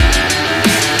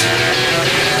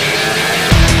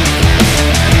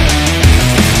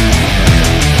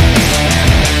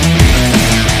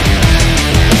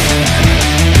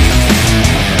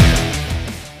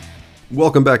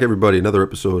Welcome back, everybody. Another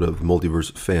episode of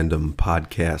Multiverse Fandom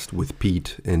Podcast with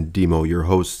Pete and Dimo, your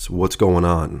hosts. What's going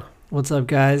on? What's up,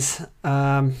 guys?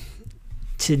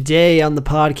 Today on the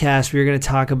podcast, we're going to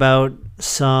talk about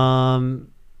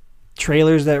some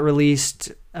trailers that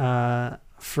released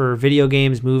for video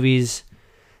games, movies,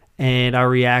 and our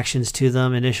reactions to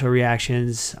them, initial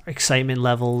reactions, excitement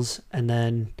levels, and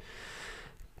then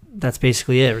that's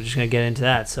basically it. We're just going to get into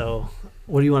that. So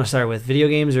what do you want to start with, video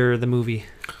games or the movie?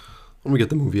 Let me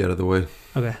get the movie out of the way.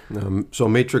 Okay. So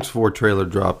Matrix 4 trailer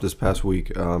dropped this past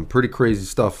week. Pretty crazy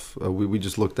stuff. We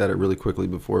just looked at it really quickly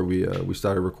before we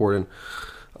started recording.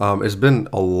 It's been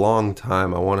a long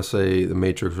time. I want to say the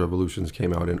Matrix Revolutions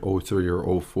came out in 03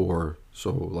 or 04,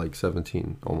 so like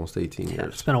 17, almost 18 years. Yeah,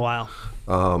 it's been a while.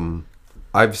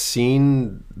 I've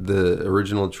seen the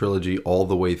original trilogy all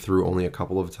the way through only a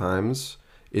couple of times.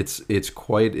 It's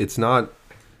not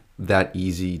that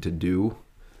easy to do.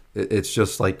 It's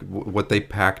just like what they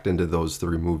packed into those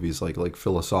three movies, like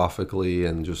philosophically,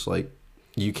 and just like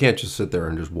you can't just sit there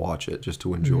and just watch it just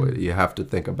to enjoy it. You have to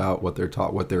think about what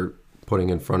they're putting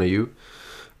in front of you.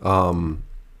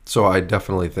 So I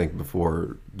definitely think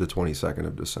before the 22nd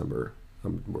of December,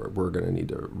 we're gonna need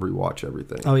to rewatch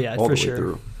everything. Oh yeah, all for the way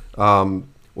sure. Through.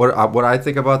 What I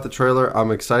think about the trailer,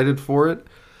 I'm excited for it.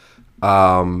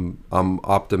 I'm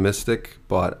optimistic,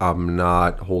 but I'm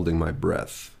not holding my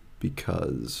breath,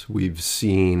 because we've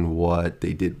seen what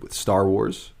they did with Star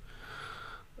Wars.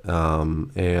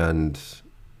 And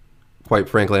quite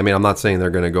frankly, I mean, I'm not saying they're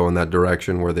going to go in that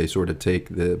direction where they sort of take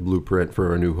the blueprint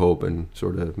for A New Hope and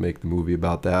sort of make the movie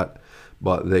about that.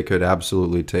 But they could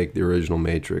absolutely take the original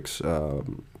Matrix,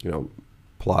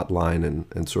 plot line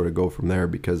and sort of go from there,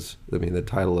 because, I mean, the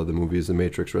title of the movie is The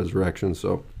Matrix Resurrection,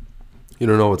 so you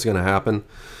don't know what's going to happen.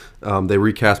 They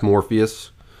recast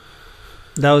Morpheus.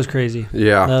 That was crazy.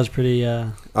 Yeah, that was pretty.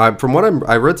 From what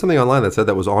I read something online that said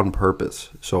that was on purpose.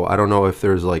 So I don't know if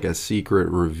there's like a secret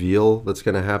reveal that's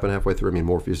going to happen halfway through. I mean,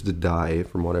 Morpheus did die,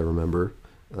 from what I remember,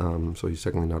 so he's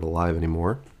technically not alive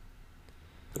anymore.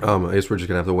 I guess we're just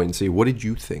gonna have to wait and see. What did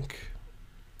you think?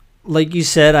 Like you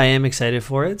said, I am excited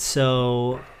for it,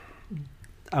 so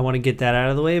I want to get that out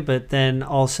of the way. But then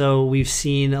also, we've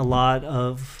seen a lot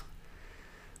of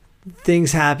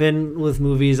things happen with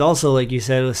movies also, like you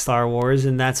said, with Star Wars,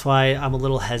 and that's why I'm a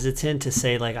little hesitant to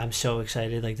say like I'm so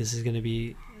excited, like this is going to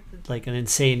be like an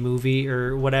insane movie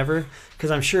or whatever, because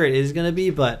I'm sure it is going to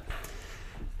be, but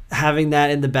having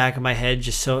that in the back of my head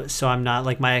just so I'm not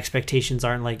like, my expectations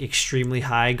aren't like extremely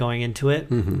high going into it.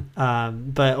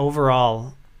 But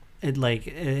overall it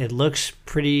looks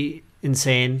pretty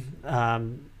insane.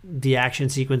 The action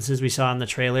sequences we saw in the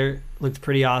trailer looked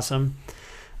pretty awesome.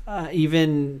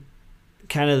 Even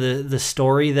kind of the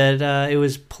story that it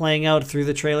was playing out through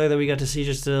the trailer that we got to see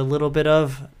just a little bit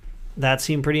of, that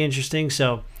seemed pretty interesting.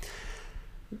 So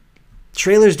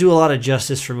trailers do a lot of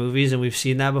justice for movies, and we've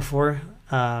seen that before.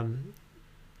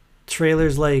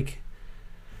 Trailers, like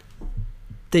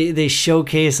they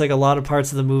showcase like a lot of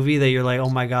parts of the movie that you're like, oh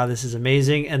my god, this is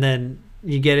amazing, and then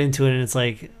you get into it and it's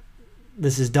like,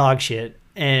 this is dog shit.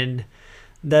 And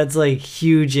that's like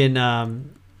huge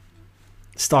in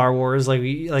Star Wars. Like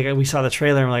we saw the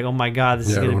trailer and we're like, oh my god, this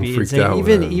is going to be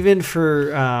insane. Even for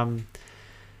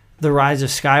The Rise of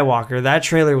Skywalker, that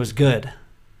trailer was good,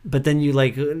 but then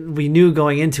we knew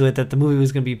going into it that the movie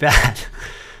was going to be bad.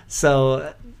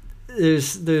 So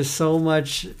there's so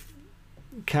much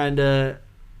kind of,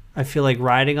 I feel like,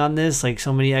 riding on this, like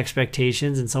so many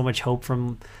expectations and so much hope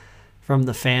from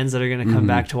the fans that are going to come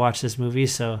back to watch this movie.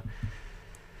 So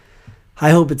I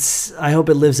hope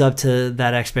it lives up to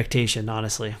that expectation,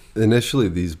 honestly. Initially,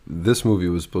 this movie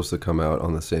was supposed to come out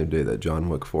on the same day that John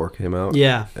Wick 4 came out.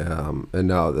 Yeah. And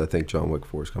now I think John Wick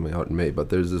 4 is coming out in May. But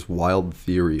there's this wild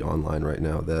theory online right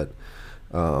now that,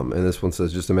 and this one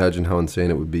says, just imagine how insane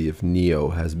it would be if Neo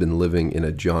has been living in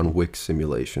a John Wick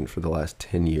simulation for the last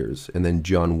 10 years, and then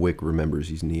John Wick remembers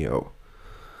he's Neo.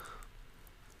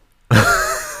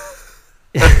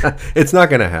 It's not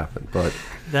going to happen, but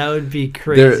that would be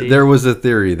crazy. There was a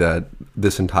theory that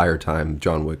this entire time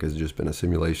John Wick has just been a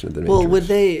simulation of the Matrix. Well, would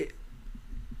they?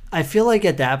 I feel like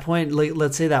at that point, like,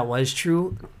 let's say that was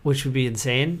true, which would be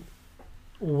insane.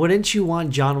 Wouldn't you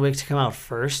want John Wick to come out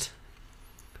first?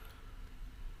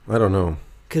 I don't know.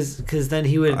 Because then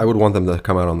he would. I would want them to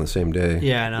come out on the same day.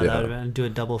 Yeah, no, that would have been, do a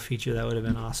double feature. That would have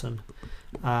been awesome.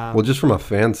 Well, just from a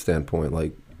fan standpoint,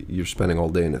 like, you're spending all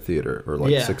day in a theater, or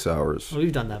like 6 hours. Well,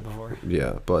 we've done that before.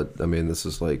 Yeah, but I mean, this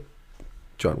is like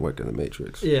John Wick and the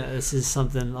Matrix. Yeah, this is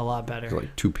something a lot better. It's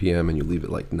like 2 p.m. and you leave at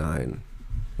like 9.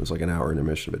 There's like an hour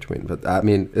intermission between. But I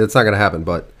mean, it's not going to happen.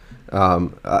 But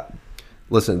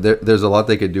Listen, there's a lot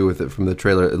they could do with it. From the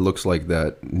trailer, it looks like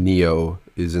that Neo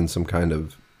is in some kind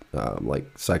of like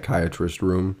psychiatrist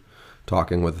room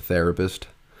talking with a therapist.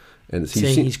 And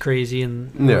saying he's crazy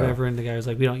and whatever, and the guy was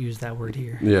like, "We don't use that word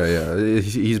here." Yeah.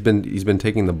 He's been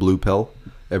taking the blue pill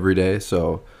every day,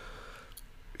 so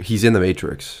he's in the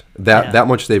Matrix. That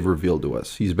much they've revealed to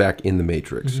us. He's back in the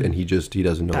Matrix, and he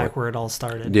doesn't know back where it all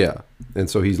started. Yeah, and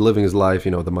so he's living his life.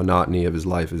 The monotony of his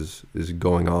life is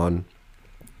going on,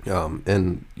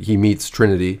 and he meets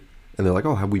Trinity, and they're like,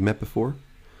 "Oh, have we met before?"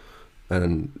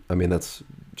 And I mean,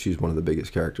 she's one of the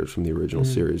biggest characters from the original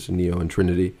series, Neo and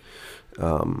Trinity.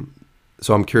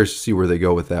 So I'm curious to see where they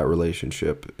go with that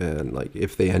relationship, and like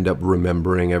if they end up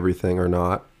remembering everything or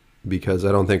not, because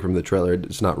I don't think from the trailer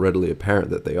it's not readily apparent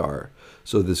that they are.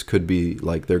 So this could be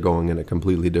like they're going in a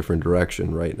completely different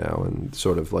direction right now, and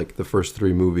sort of like the first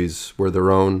 3 movies were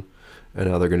their own, and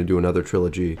now they're going to do another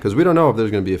trilogy, because we don't know if there's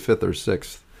going to be a 5th or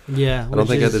 6th. Yeah, I don't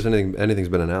think there's anything's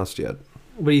been announced yet.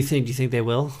 What do you think? Do you think they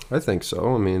will? I think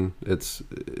so. I mean, it's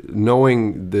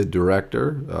knowing the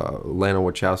director, Lana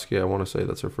Wachowski, I want to say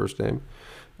that's her first name.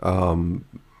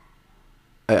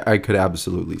 I could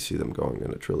absolutely see them going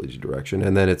in a trilogy direction,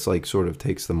 and then it's like sort of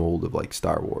takes the mold of like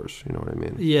Star Wars. You know what I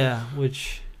mean? Yeah,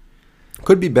 which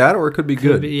could be bad or it could be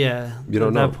good. Yeah, you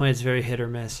don't know. At that point, it's very hit or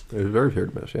miss. It's very hit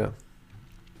or miss. Yeah.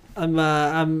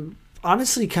 I'm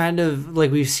honestly kind of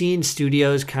like, we've seen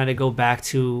studios kind of go back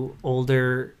to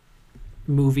older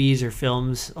movies or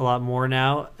films a lot more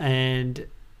now, and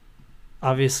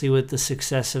obviously with the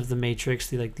success of the Matrix,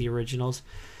 the originals,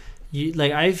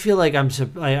 I feel like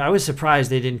I was surprised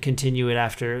they didn't continue it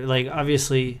after. Like,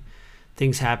 obviously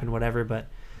things happen, whatever, but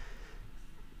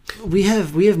we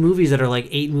have movies that are like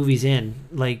 8 movies in,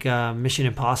 like Mission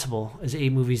Impossible is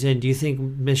 8 movies in. Do you think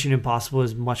Mission Impossible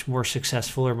is much more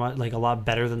successful or like a lot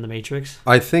better than the Matrix?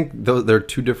 I think they're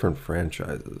 2 different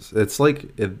franchises. It's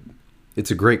like it's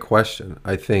a great question.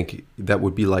 I think that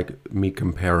would be like me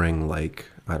comparing, like,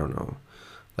 I don't know,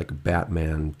 like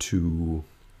Batman to,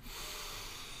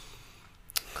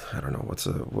 I don't know, what's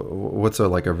a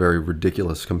like a very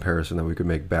ridiculous comparison that we could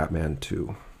make Batman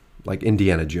to, like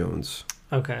Indiana Jones.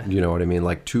 Okay. You know what I mean?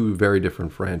 Like 2 very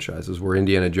different franchises, where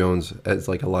Indiana Jones has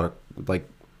like a lot of, like,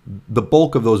 the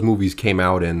bulk of those movies came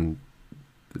out in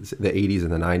the 80s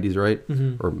and the 90s, right?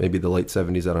 Mm-hmm. Or maybe the late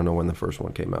 70s. I don't know when the first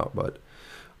one came out, but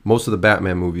most of the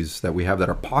Batman movies that we have that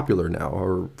are popular now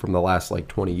are from the last like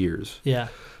 20 years. Yeah.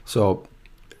 So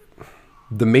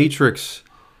the Matrix,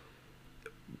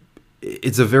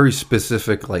 it's a very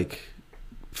specific like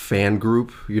fan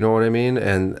group, you know what I mean?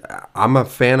 And I'm a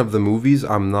fan of the movies.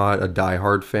 I'm not a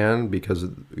diehard fan, because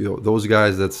those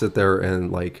guys that sit there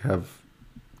and like have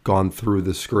gone through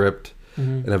the script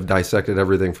and have dissected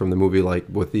everything from the movie, like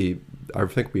with I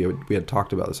think we had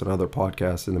talked about this on other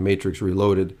podcasts, in The Matrix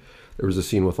Reloaded. There was a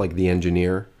scene with like the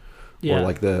engineer, or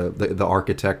like the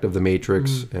architect of the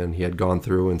Matrix, and he had gone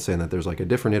through and saying that there's like a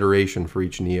different iteration for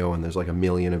each Neo, and there's like 1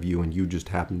 million of you, and you just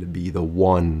happen to be the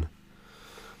one,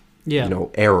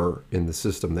 error in the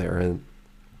system there. And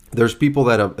there's people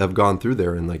that have gone through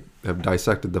there and like have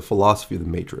dissected the philosophy of the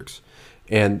Matrix,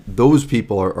 and those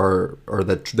people are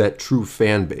that true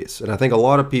fan base. And I think a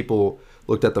lot of people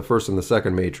looked at the first and the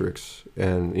second Matrix,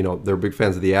 and they're big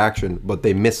fans of the action, but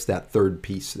they missed that third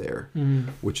piece there,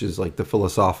 which is like the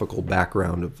philosophical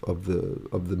background of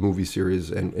the movie series,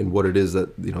 and what it is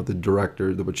that the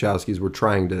director, the Wachowskis, were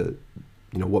trying to,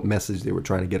 what message they were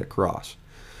trying to get across.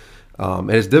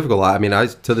 And it's difficult. I mean,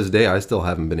 to this day, I still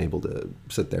haven't been able to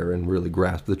sit there and really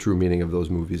grasp the true meaning of those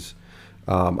movies.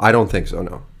 I don't think so.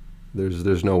 No,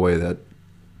 there's no way that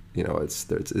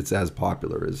it's as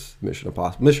popular as Mission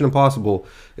Impossible. Mission Impossible,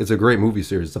 it's a great movie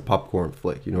series. It's a popcorn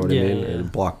flick. You know what I mean? And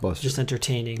blockbuster. Just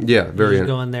entertaining. Yeah, very. You just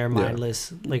go in there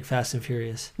mindless, like Fast and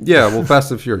Furious. Yeah, well,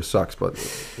 Fast and Furious sucks, but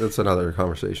that's another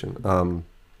conversation.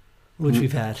 Which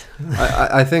we've had.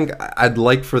 I think I'd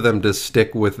like for them to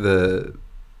stick with the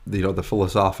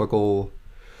philosophical,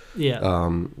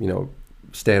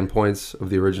 standpoints of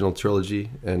the original trilogy,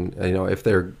 and if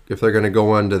they're going to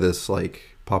go into this like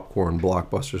popcorn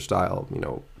blockbuster style,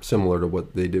 similar to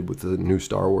what they did with the new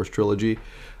Star Wars trilogy,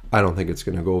 I don't think it's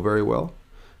going to go very well.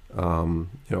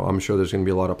 I'm sure there's going to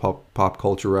be a lot of pop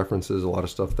culture references, a lot of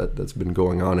stuff that's been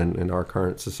going on in our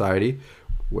current society,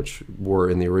 which were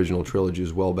in the original trilogy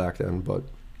as well back then. But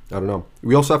I don't know.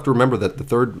 We also have to remember that the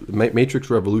third Matrix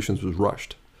Revolutions was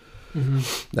rushed.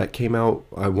 That came out,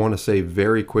 I want to say,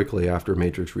 very quickly after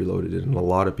Matrix Reloaded, and a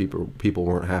lot of people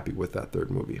weren't happy with that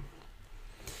third movie.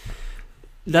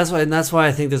 That's why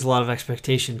I think there's a lot of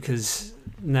expectation, because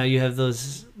now you have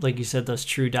those, like you said, those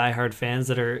true diehard fans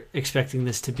that are expecting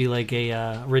this to be like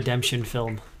a redemption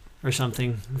film. or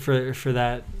something for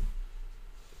that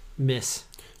miss.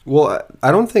 Well,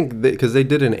 I don't think because they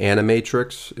did an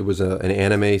Animatrix. It was an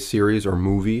anime series or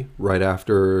movie right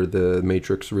after the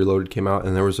Matrix Reloaded came out,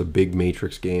 and there was a big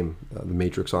Matrix game, the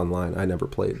Matrix Online. I never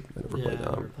played. I never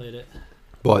played it.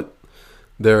 But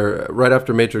there, right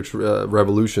after Matrix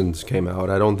Revolutions came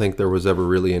out, I don't think there was ever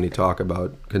really any talk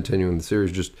about continuing the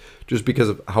series, just because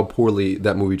of how poorly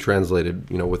that movie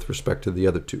translated, with respect to the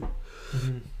other two.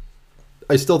 Mm-hmm.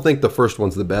 I still think the first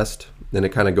one's the best, and it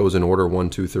kind of goes in order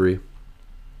 1, 2, 3.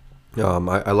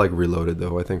 I like Reloaded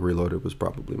though. I think Reloaded was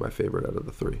probably my favorite out of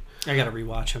the 3. I gotta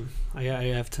rewatch them. I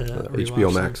have to rewatch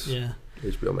HBO Max. Them. Yeah,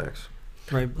 HBO Max.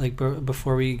 Right, like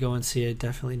before we go and see it,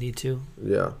 definitely need to.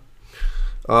 Yeah.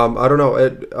 I don't know.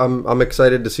 I'm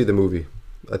excited to see the movie.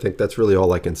 I think that's really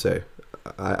all I can say.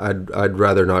 I'd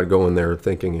rather not go in there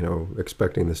thinking,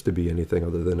 expecting this to be anything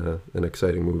other than an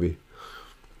exciting movie.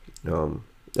 And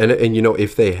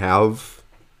if they have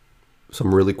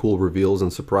some really cool reveals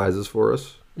and surprises for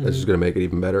us, that's just going to make it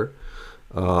even better.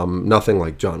 Nothing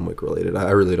like John Wick related.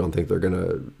 I really don't think they're going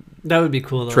to. That would be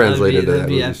cool though. Translate into that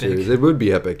movie epic. series. It would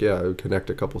be epic. Yeah, it would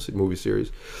connect a couple movie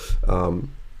series.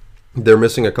 They're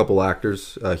missing a couple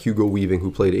actors. Hugo Weaving,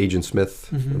 who played Agent Smith,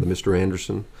 the Mr.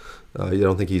 Anderson. You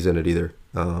don't think he's in it either.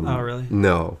 Oh, really?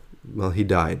 No. Well, he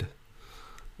died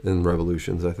in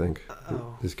Revolutions, I think.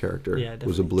 Oh. His character was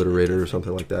definitely obliterated or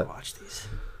something like that. Watch these.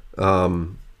 I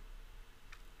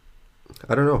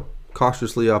don't know.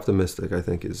 Cautiously optimistic, I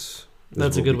think, is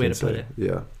that's a good way to put it.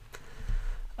 Yeah.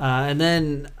 And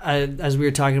then, as we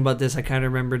were talking about this, I kind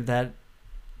of remembered that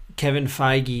Kevin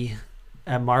Feige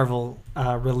at Marvel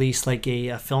released like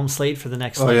a film slate for the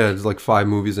next. It's like 5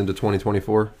 movies into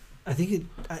 2024. I think it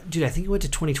went to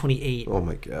 2028. Oh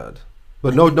my god!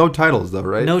 But no titles though,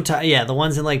 right? Yeah, the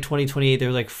ones in like 2028, there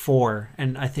were like 4,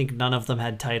 and I think none of them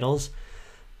had titles.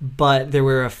 But there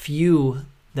were a few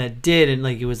that did, and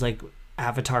like it was like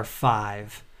Avatar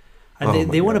 5.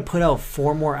 They want to put out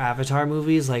 4 more Avatar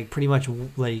movies, like pretty much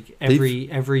like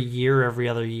every year, every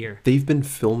other year. They've been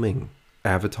filming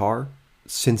Avatar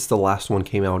since the last one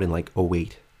came out in like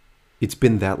 2008. It's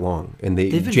been that long, and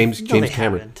James Cameron.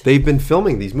 Haven't. They've been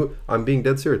filming these movies. I'm being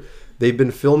dead serious. They've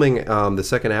been filming the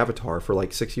second Avatar for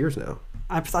like 6 years now.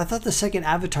 I thought the second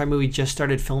Avatar movie just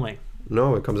started filming.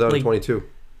 No, it comes out in 2022.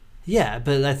 Yeah,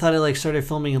 but I thought it started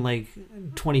filming in like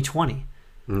 2020.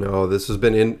 No, this has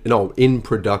been in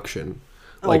production.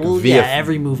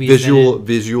 Every movie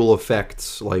visual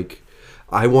effects. Like,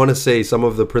 I want to say some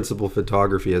of the principal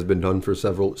photography has been done for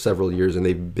several years, and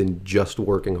they've been just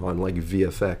working on like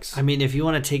VFX. I mean, if you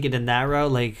want to take it in that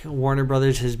route, like Warner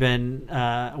Brothers has been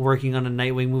working on a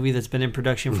Nightwing movie that's been in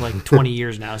production for like 20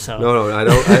 years now. So no,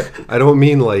 I don't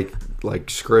mean like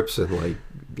scripts and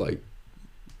like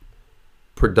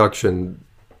production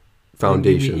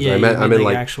foundations. I mean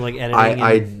like actual like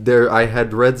editing. I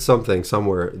had read something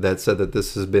somewhere that said that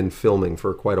this has been filming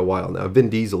for quite a while now. Vin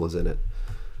Diesel is in it.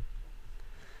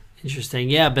 Interesting.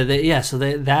 Yeah, but so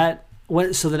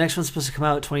the next one's supposed to come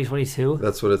out 2022.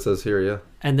 That's what it says here, yeah.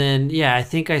 And then I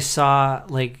think I saw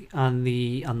like on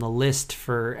the list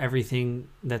for everything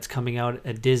that's coming out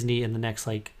at Disney in the next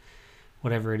like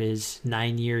whatever it is,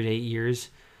 9 years, 8 years,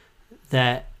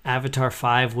 that Avatar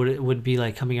 5 would be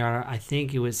like coming out. I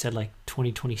think it said like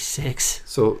 2026.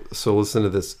 So listen to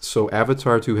this. So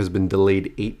Avatar 2 has been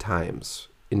delayed 8 times.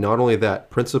 And not only that,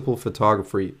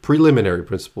 preliminary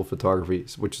principal photography,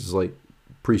 which is like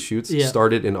pre-shoots,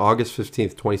 started in August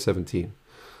 15th, 2017.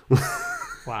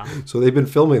 Wow. So they've been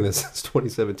filming this since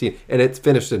 2017, and it's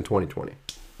finished in 2020.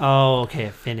 Oh, okay.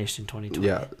 It finished in 2020.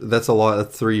 Yeah, that's a lot.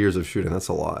 That's 3 years of shooting. That's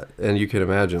a lot. And you can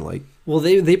imagine, like... Well,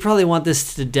 they probably want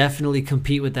this to definitely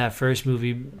compete with that first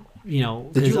movie,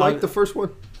 Did you like the first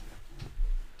one?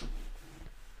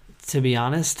 To be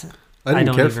honest, I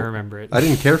don't even remember it. I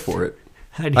didn't care for it.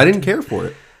 I didn't care for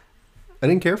it.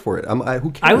 Who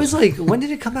cares? I was like, when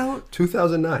did it come out?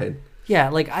 2009. Yeah,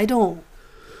 like I don't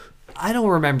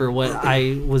remember what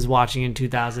I was watching in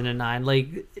 2009. Like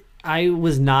I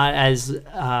was not as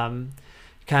kind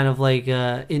of like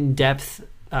in depth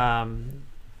kind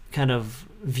of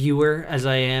viewer as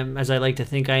I like to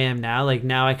think I am now. Like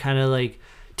now I kind of like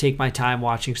take my time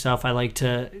watching stuff. I like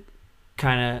to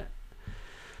kind of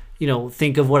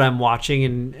think of what I'm watching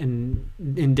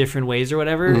in different ways or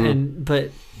whatever. Mm-hmm. But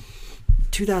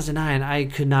 2009, I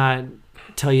could not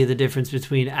tell you the difference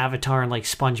between Avatar and like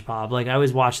SpongeBob. Like I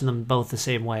was watching them both the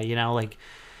same way, like,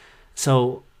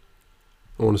 so.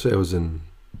 I want to say I was in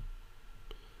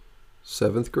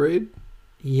 7th grade.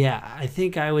 Yeah, I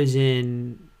think I was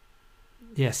in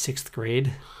 6th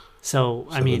grade. So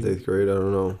 7th, 8th grade. I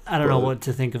don't know. I don't know what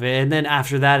to think of it. And then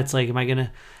after that, it's like, am I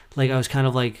gonna Like I was kind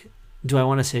of like, do I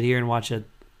want to sit here and watch a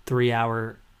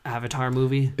 3-hour Avatar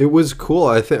movie? It was cool.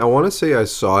 I want to say I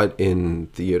saw it in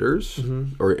theaters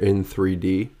Mm-hmm. or in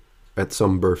 3D at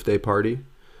some birthday party.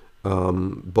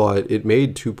 But it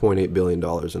made $2.8 billion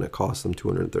and it cost them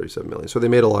 $237 million. So they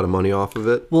made a lot of money off of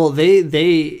it. Well, I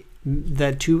think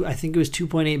it was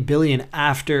 2.8 billion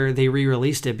after they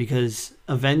re-released it because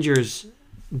Avengers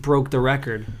broke the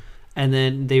record, and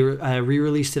then they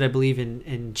re-released it, I believe,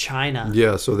 in China.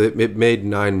 Yeah, so it made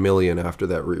 $9 million after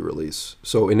that re-release.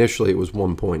 So initially it was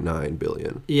 $1.9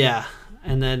 billion. Yeah,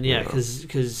 and then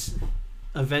because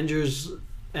Avengers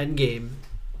Endgame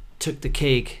took the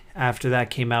cake after that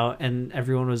came out, and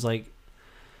everyone was like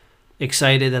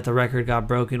excited that the record got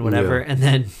broken, whatever, Yeah. and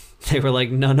then they were like,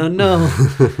 no,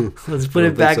 let's put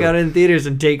it back out in theaters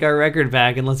and take our record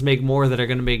back, and let's make more that are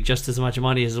going to make just as much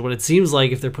money as what it seems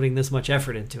like if they're putting this much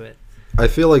effort into it. I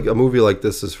feel like a movie like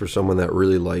this is for someone that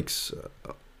really likes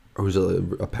or who's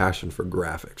a passion for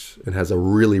graphics and has a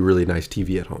really, really nice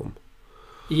TV at home.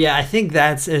 Yeah, I think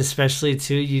that's especially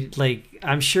too. You like,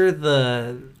 I'm sure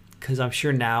because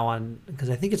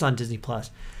I think it's on Disney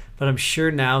Plus, but I'm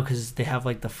sure now because they have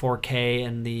like the 4K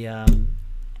and the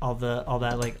all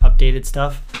that like updated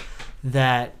stuff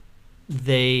that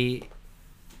they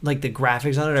like the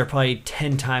graphics on it are probably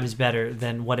 10 times better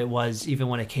than what it was even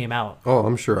when it came out. Oh,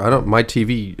 I'm sure. I don't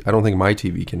think my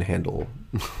TV can handle.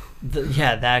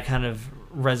 That kind of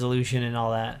resolution and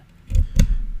all that.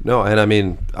 No, and I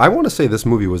mean, I want to say this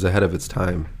movie was ahead of its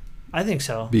time. I think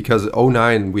so. Because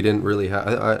 2009 we didn't really have.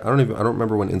 I don't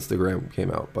remember when Instagram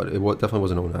came out, but it definitely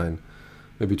wasn't 2009.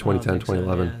 Maybe 2010,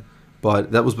 2011. So, yeah.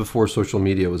 But that was before social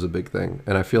media was a big thing.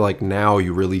 And I feel like now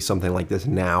you release something like this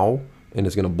now, and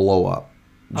it's going to blow up.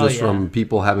 Just from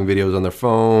people having videos on their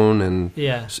phone and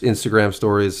Instagram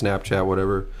stories, Snapchat,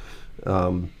 whatever.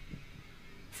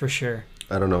 For sure.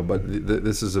 I don't know, but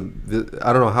this is I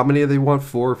don't know, how many do they want?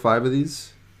 4 or 5 of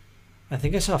these? I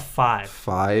think I saw 5.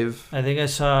 5? I think I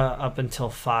saw up until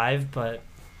 5, but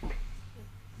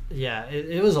yeah,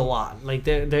 it was a lot. Like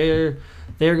they're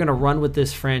gonna run with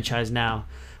this franchise now,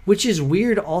 which is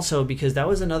weird also because that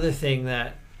was another thing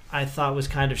that I thought was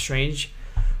kind of strange.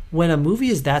 When a movie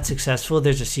is that successful,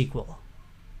 there's a sequel.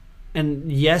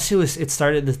 And yes,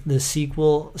 the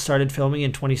sequel started filming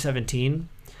in 2017,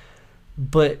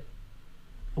 but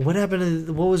what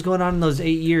was going on in those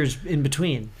 8 years in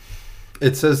between?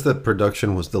 It says that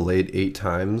production was delayed 8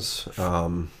 times.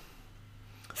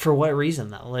 For what reason,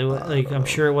 though? Like I'm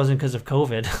sure it wasn't because of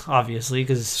COVID,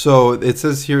 obviously. So it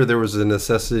says here there was a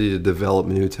necessity to develop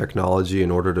new technology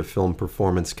in order to film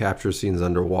performance capture scenes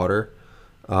underwater.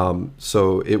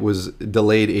 So it was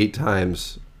delayed 8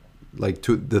 times.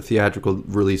 The theatrical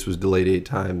release was delayed 8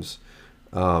 times,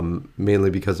 mainly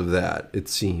because of that, it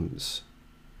seems.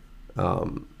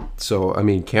 So I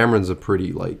mean, Cameron's a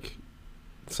pretty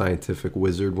scientific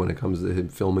wizard when it comes to him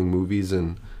filming movies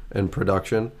and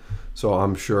production. So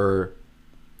I'm sure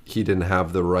he didn't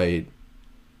have the right,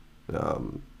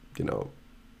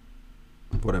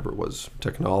 whatever it was,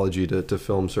 technology to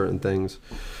film certain things.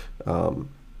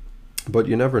 But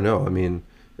you never know. I mean,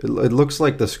 it looks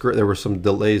like the script. There were some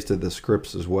delays to the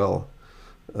scripts as well.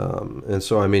 And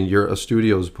so, I mean, a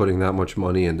studio's putting that much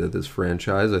money into this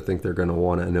franchise. I think they're going to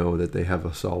want to know that they have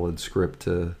a solid script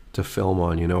to film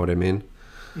on. You know what I mean?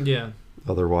 Yeah.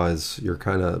 Otherwise, you're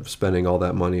kind of spending all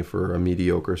that money for a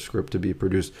mediocre script to be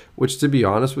produced. Which, to be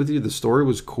honest with you, the story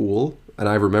was cool. And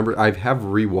I remember I have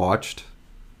rewatched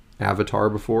Avatar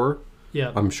before.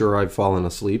 Yeah. I'm sure I've fallen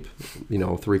asleep,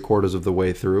 3/4 of the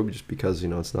way through, just because,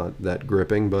 it's not that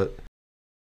gripping, but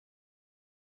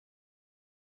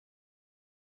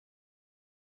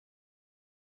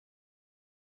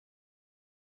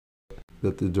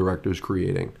that the director's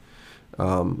creating.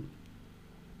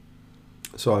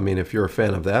 So, I mean, if you're a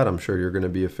fan of that, I'm sure you're going to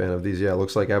be a fan of these. Yeah, it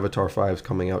looks like Avatar 5 is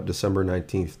coming out December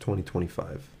 19th,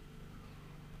 2025.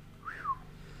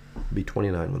 Be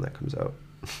 29 when that comes out.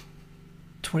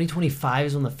 2025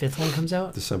 is when the 5th one comes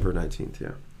out? December 19th,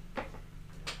 yeah.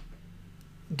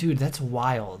 Dude, that's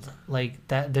wild.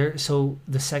 So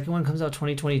the second one comes out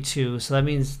 2022, so that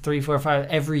means 3, 4, 5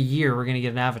 every year we're going to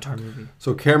get an Avatar movie.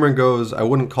 So Cameron goes, I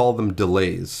wouldn't call them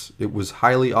delays. It was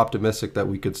highly optimistic that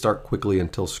we could start quickly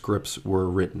until scripts were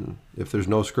written. If there's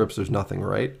no scripts, there's nothing,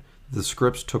 right? The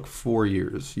scripts took 4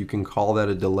 years. You can call that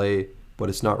a delay, but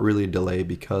it's not really a delay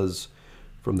because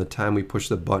from the time we push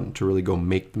the button to really go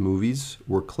make the movies,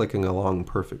 we're clicking along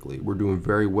perfectly. We're doing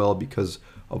very well because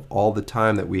of all the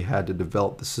time that we had to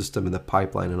develop the system and the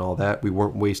pipeline and all that. We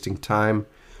weren't wasting time.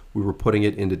 We were putting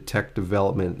it into tech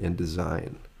development and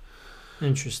design.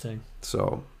 Interesting.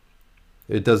 So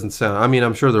it doesn't sound... I mean,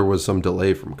 I'm sure there was some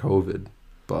delay from COVID,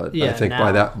 But Yeah, I think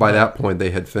by that point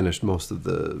they had finished most of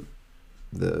the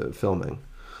filming.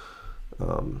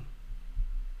 I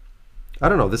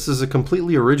don't know. This is a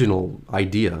completely original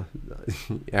idea,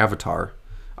 Avatar.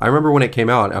 I remember when it came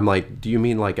out, I'm like, do you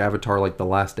mean like Avatar, like The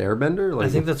Last Airbender? Like, I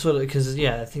think that's what, because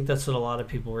I think that's what a lot of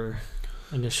people were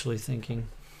initially thinking.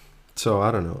 So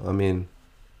I don't know. I mean,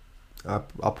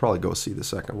 I'll probably go see the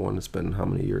second one. It's been how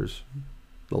many years?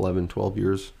 11, 12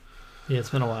 years. Yeah, it's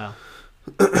been a while.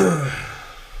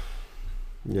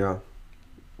 Yeah.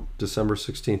 December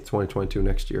 16th, 2022,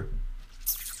 next year.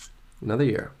 Another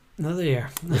year. Another year.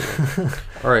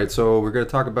 All right, so we're going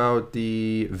to talk about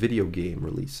the video game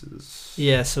releases.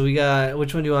 Yeah, so we got,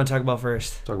 which one do you want to talk about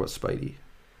first? Talk about Spidey.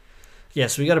 Yeah,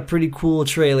 so we got a pretty cool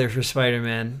trailer for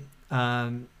Spider-Man.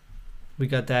 We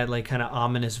got that like kind of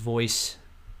ominous voice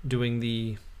doing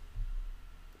the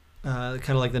kind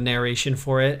of like the narration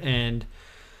for it, and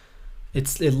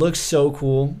it looks so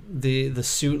cool. The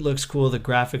suit looks cool. The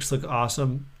graphics look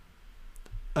awesome.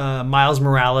 Miles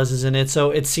Morales is in it,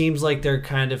 so it seems like they're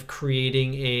kind of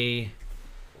creating a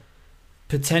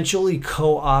potentially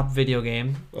co-op video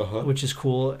game, which is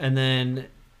cool. And then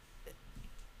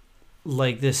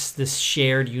like this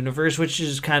shared universe, which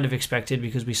is kind of expected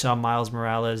because we saw Miles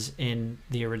Morales in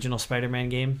the original Spider-Man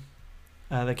game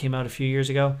that came out a few years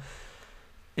ago,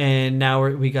 and now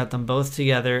we got them both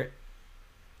together.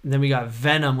 And then we got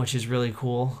Venom, which is really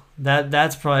cool.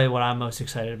 That's probably what I'm most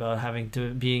excited about,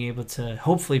 being able to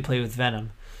hopefully play with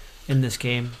Venom in this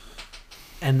game.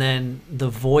 And then the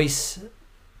voice,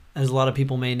 as a lot of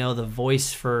people may know, the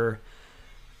voice for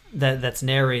that's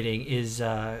narrating is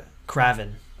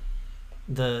Kraven,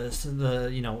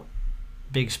 the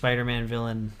big Spider-Man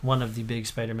villain, one of the big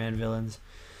Spider-Man villains.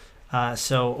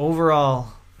 So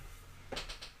overall,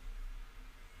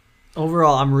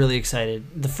 I'm really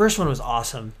excited. The first one was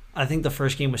awesome. I think the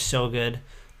first game was so good.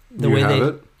 The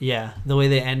way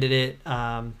they ended it.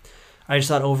 I just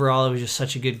thought overall it was just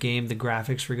such a good game. The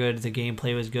graphics were good. The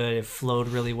gameplay was good. It flowed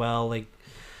really well. Like,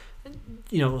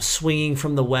 swinging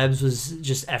from the webs was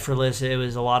just effortless. It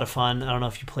was a lot of fun. I don't know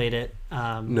if you played it.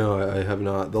 No, I have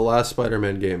not. The last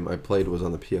Spider-Man game I played was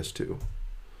on the PS2.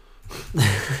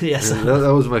 Yes,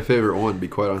 that was my favorite one, to be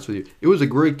quite honest with you. It was a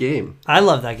great game. I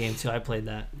love that game too. I played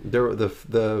that.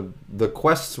 The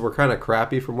quests were kind of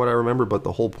crappy from what I remember, but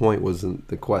the whole point wasn't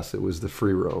the quest. It was the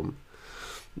free roam,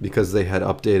 because they had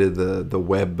updated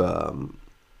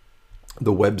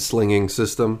the web slinging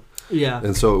system. Yeah.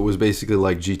 And so it was basically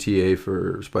like GTA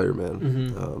for Spider-Man.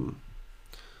 Mm-hmm.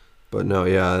 But no,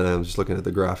 yeah, and I'm just looking at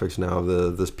the graphics now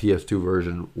of this PS2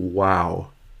 version.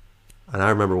 Wow. And I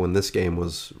remember when this game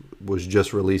was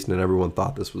just released and everyone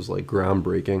thought this was like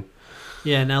groundbreaking.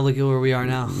 Yeah, now look at where we are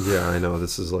now. Yeah, I know.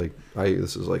 This is like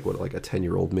what, like a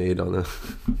 10-year-old made on on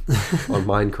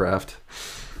Minecraft.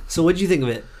 So what did you think of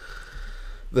it?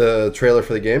 The trailer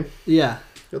for the game? Yeah.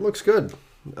 It looks good.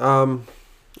 I'm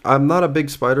not a big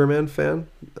Spider-Man fan.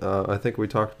 I think we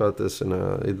talked about this in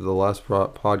either the last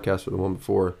podcast or the one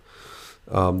before.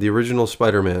 The original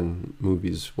Spider-Man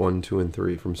movies, 1, 2, and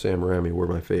 3 from Sam Raimi were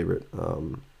my favorite.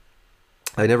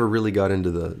 I never really got into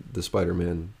the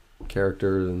Spider-Man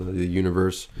character and the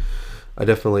universe. I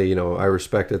definitely, I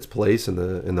respect its place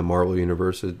in the Marvel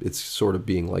universe. It's sort of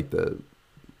being like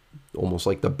almost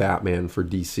like the Batman for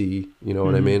DC. You know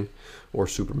what I mean? Or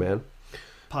Superman.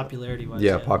 Popularity wise.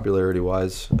 Yeah, popularity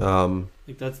wise.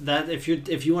 Like that.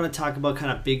 If you want to talk about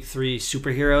kind of big three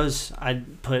superheroes,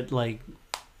 I'd put like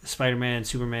Spider-Man,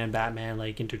 Superman, Batman,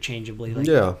 like interchangeably. Like,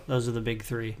 yeah, those are the big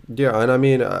three. Yeah, and I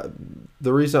mean,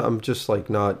 the reason I'm just like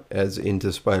not as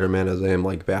into Spider-Man as I am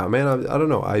like Batman, I don't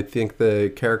know. I think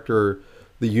the character,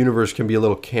 the universe can be a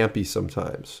little campy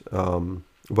sometimes,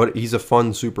 but he's a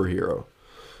fun superhero,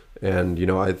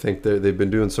 and I think they've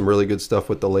been doing some really good stuff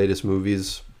with the latest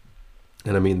movies,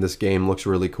 and I mean, this game looks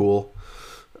really cool.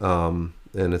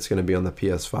 And it's going to be on the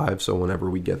PS5, so whenever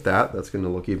we get that's going to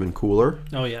look even cooler.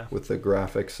 Oh yeah, with the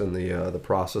graphics and the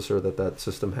processor that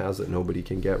system has that nobody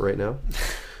can get right now.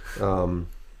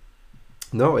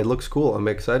 No, it looks cool. I'm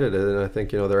excited, and I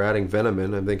think they're adding Venom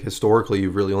in. I think historically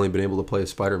you've really only been able to play as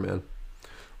Spider-Man.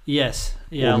 Yes,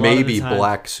 yeah, or maybe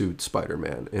Black Suit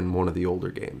Spider-Man in one of the older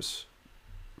games.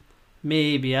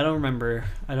 Maybe I don't remember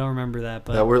that,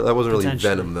 but that wasn't really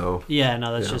Venom though. Yeah,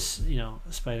 no, that's just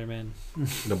Spider-Man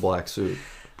in a black suit.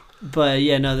 But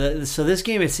yeah, no. So this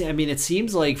game, it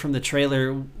seems like from the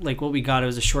trailer, like what we got, it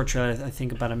was a short trailer, I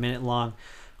think about a minute long.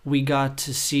 We got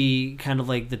to see kind of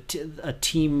like a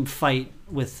team fight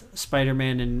with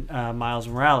Spider-Man and Miles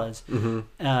Morales,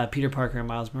 mm-hmm. Peter Parker and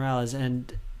Miles Morales,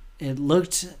 and it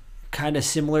looked kind of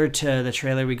similar to the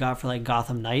trailer we got for like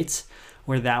Gotham Knights,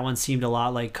 where that one seemed a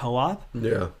lot like co-op.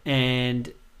 Yeah.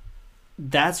 And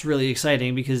that's really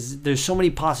exciting because there's so many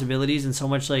possibilities and so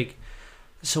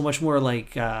much more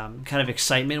like kind of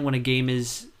excitement when a game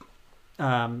is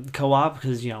co-op,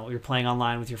 because you're playing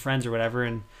online with your friends or whatever,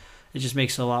 and it just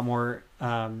makes it a lot more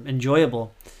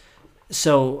enjoyable.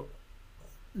 So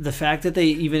the fact that they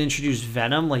even introduced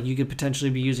Venom, like you could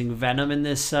potentially be using Venom in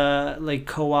this like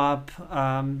co-op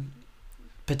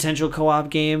potential co-op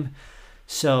game,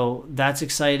 so that's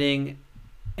exciting.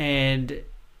 And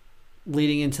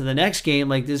leading into the next game,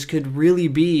 like this could really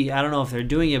be, I don't know if they're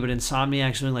doing it, but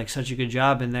Insomniac's doing like such a good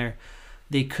job in there.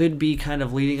 They could be kind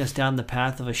of leading us down the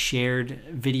path of a shared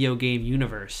video game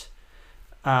universe,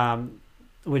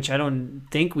 which I don't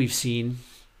think we've seen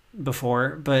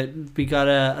before, but we got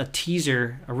a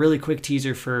teaser, a really quick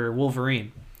teaser for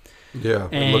Wolverine. Yeah,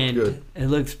 it and looked good. It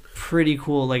looks pretty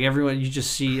cool. Like everyone, you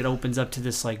just see it opens up to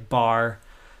this like bar,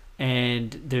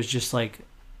 and there's just like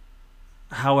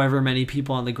however many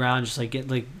people on the ground just like get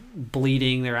like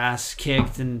bleeding, their ass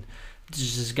kicked, and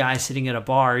just this guy sitting at a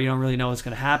bar. You don't really know what's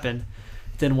gonna happen.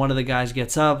 Then one of the guys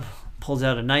gets up, pulls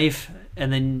out a knife,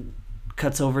 and then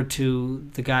cuts over to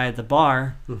the guy at the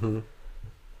bar,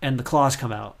 and the claws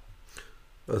come out.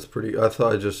 That's pretty. I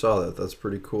thought I just saw that. That's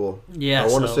pretty cool. Yeah, I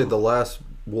want to say the last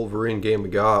Wolverine game we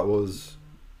got was,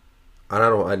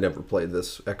 I never played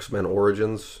this, X-Men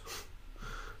Origins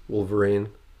Wolverine.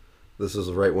 This is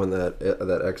right when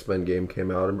that X-Men game came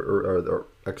out, or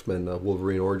X-Men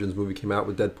Wolverine Origins movie came out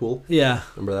with Deadpool. Yeah,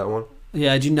 remember that one?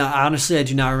 Yeah, I do not. Honestly, I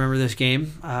do not remember this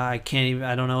game. I can't even.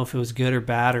 I don't know if it was good or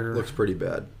bad or. Looks pretty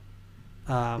bad.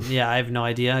 Yeah, I have no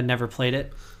idea. I never played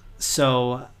it,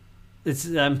 so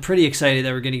I'm pretty excited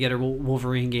that we're gonna get a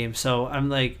Wolverine game. So I'm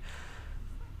like,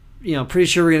 pretty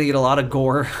sure we're gonna get a lot of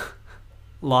gore,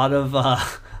 a lot of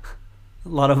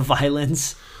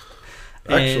violence.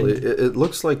 Actually, it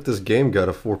looks like this game got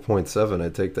a 4.7. I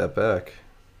take that back.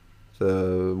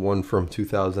 The one from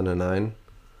 2009.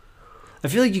 I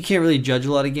feel like you can't really judge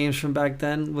a lot of games from back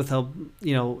then with how,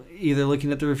 either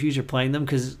looking at the reviews or playing them,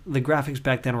 because the graphics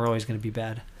back then were always going to be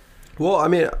bad. Well, I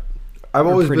mean, I've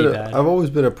always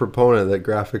been a proponent that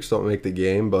graphics don't make the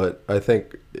game, but I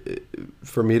think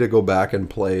for me to go back and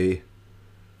play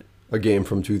a game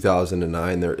from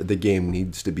 2009, the game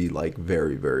needs to be like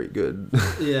very, very good.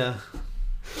 Yeah.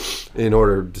 In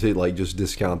order to like just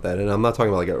discount that. And I'm not talking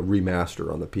about like a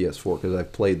remaster on the PS4, because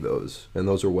I've played those and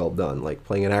those are well done. Like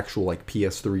playing an actual like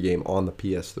PS3 game on the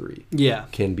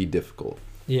PS3 can be difficult.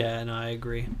 Yeah, no, I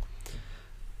agree.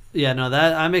 Yeah, no,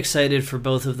 that I'm excited for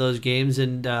both of those games,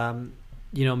 and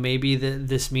maybe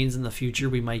this means in the future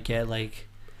we might get like,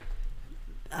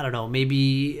 I don't know,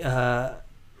 maybe an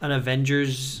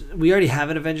Avengers. We already have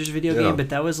an Avengers video game, but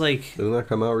that was like, didn't that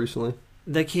come out recently?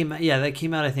 That came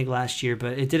out I think last year,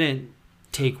 but it didn't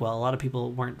take well. A lot of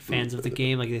people weren't fans of the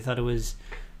game, like they thought it was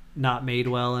not made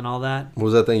well and all that. What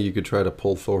was that thing you could try to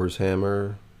pull Thor's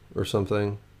hammer or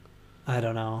something? I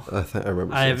don't know. I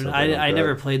remember. I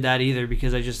never played that either,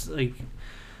 because I just like,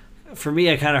 for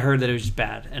me, I kind of heard that it was just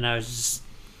bad, and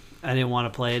I didn't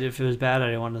want to play it if it was bad. I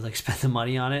didn't want to like spend the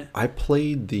money on it. I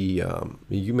played the.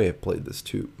 You may have played this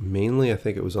too. Mainly, I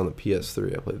think it was on the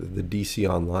PS3. I played the DC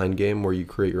Online game where you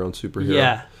create your own superhero.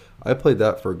 Yeah. I played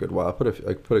that for a good while. I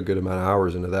put a good amount of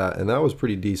hours into that, and that was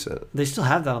pretty decent. They still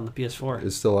have that on the PS4.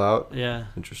 It's still out? Yeah.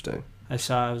 Interesting. I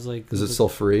saw. I was like, is it still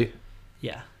free?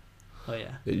 Yeah. Oh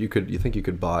yeah. You could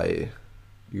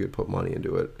put money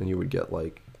into it, and you would get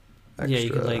like extra you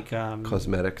could like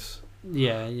cosmetics.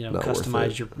 Yeah,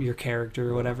 customize your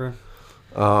character or whatever.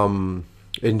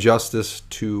 Injustice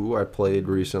 2 I played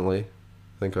recently.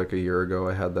 I think like a year ago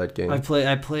I had that game. I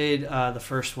played the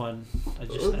first one.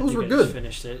 Those were good.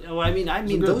 Finished it. Oh, I mean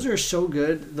those are so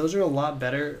good. Those are a lot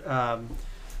better.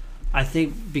 I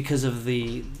think because of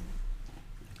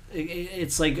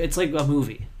it's like a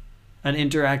movie, an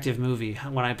interactive movie.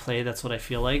 When I play, that's what I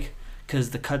feel like, because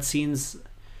the cutscenes,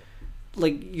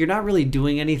 like you're not really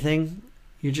doing anything.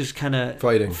 You're just kind of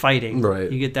fighting.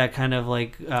 Right. You get that kind of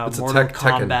like Mortal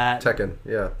Kombat. Tekken,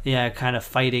 yeah. Yeah, kind of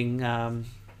fighting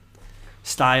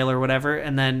style or whatever,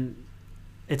 and then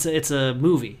it's a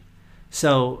movie.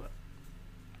 So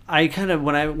I kind of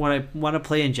when I want to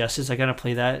play Injustice, I kind of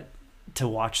play that to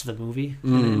watch the movie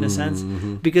in a sense,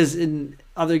 because in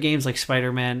other games like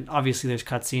Spider-Man, obviously there's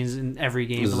cutscenes in every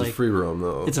game. This is a free roam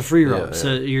though. It's a free roam,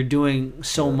 so you're doing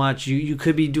so much. You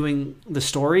could be doing the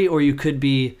story, or you could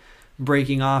be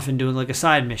breaking off and doing like a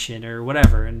side mission or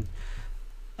whatever. And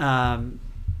I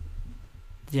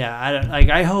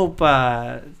hope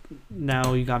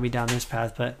now you got me down this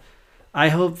path, but I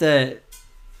hope that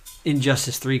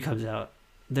Injustice 3 comes out,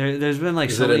 There's been like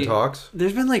Is so it many, in talks?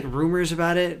 there's been like rumors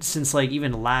about it since like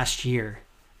even last year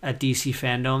at DC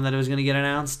Fandom that it was going to get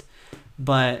announced,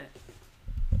 but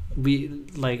we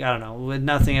like I don't know, with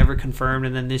nothing ever confirmed.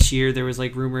 And then this year there was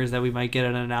like rumors that we might get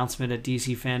an announcement at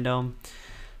DC Fandom,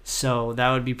 so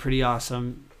that would be pretty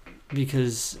awesome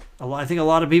because I think a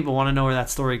lot of people want to know where that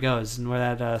story goes and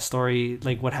where that story,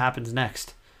 like what happens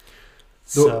next.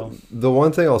 So The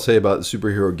one thing I'll say about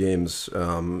superhero games,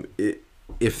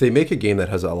 if they make a game that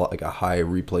has like a high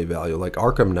replay value, like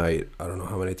Arkham Knight, I don't know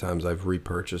how many times I've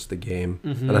repurchased the game,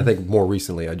 and I think more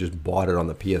recently I just bought it on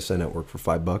the PSN network for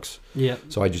 $5. yeah,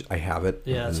 So I have it.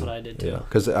 yeah, that's what I did too. Yeah,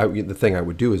 because the thing I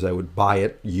would do is I would buy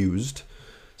it used,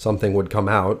 something would come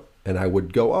out, and I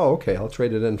would go, oh, okay, I'll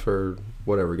trade it in for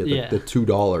whatever, get the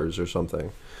 $2 or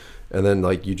something, and then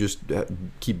like you just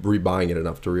keep rebuying it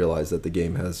enough to realize that the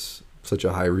game has such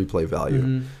a high replay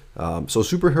value. So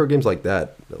superhero games like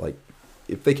that, like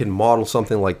if they can model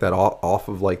something like that off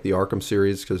of like the Arkham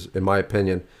series, because in my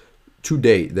opinion, to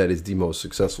date, that is the most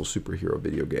successful superhero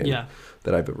video game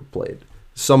that I've ever played.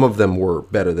 Some of them were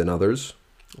better than others.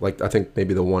 Like I think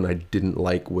maybe the one I didn't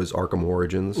like was Arkham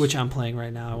Origins, which I'm playing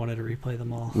right now. I wanted to replay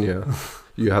them all. Yeah,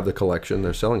 you have the collection.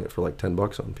 They're selling it for like $10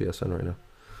 on PSN right now.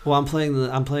 Well, I'm playing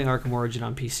Arkham Origin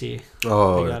on PC.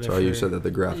 Oh, that's why you said that the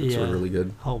graphics were really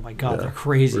good. Oh my god, they're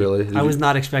crazy. Really? I was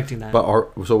not expecting that. But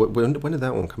so when did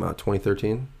that one come out?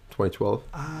 2013, 2012?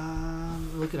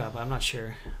 Look it up. I'm not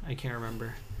sure. I can't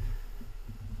remember.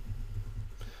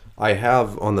 I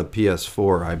have on the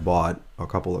PS4. I bought a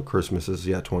couple of Christmases.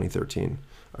 Yeah, 2013.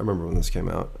 I remember when this came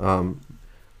out.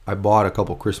 I bought a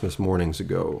couple Christmas mornings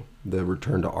ago the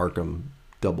Return to Arkham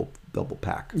double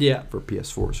pack for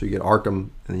PS4. So you get Arkham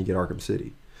and then you get Arkham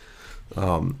City.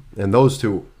 And those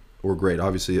two were great.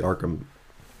 Obviously Arkham,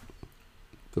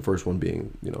 the first one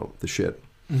being, the shit.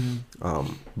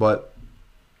 But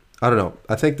I don't know.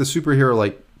 I think the superhero,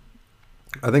 like,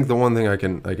 I think the one thing I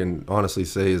can honestly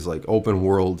say is like open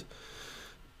world,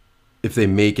 if they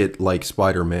make it like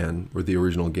Spider-Man or the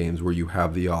original games where you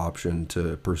have the option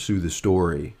to pursue the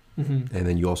story and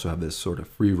then you also have this sort of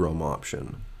free roam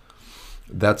option.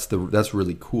 That's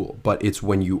really cool, but it's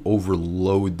when you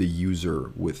overload the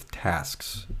user with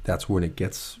tasks that's when it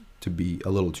gets to be a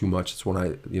little too much. It's when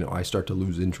I start to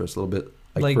lose interest a little bit.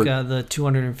 Like the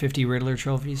 250 Riddler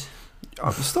trophies,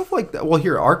 stuff like that. Well,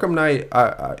 here Arkham Knight,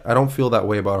 I don't feel that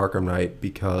way about Arkham Knight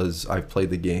because I've played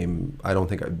the game. I don't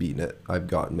think I've beaten it. I've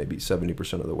gotten maybe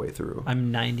 70% of the way through.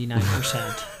 I'm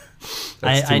 99%.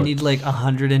 I need like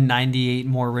 198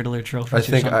 more Riddler trophies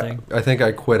or something. I think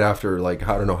I quit after like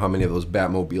I don't know how many of those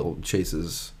Batmobile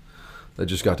chases that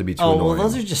just got to be too annoying. Well,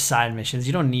 those are just side missions.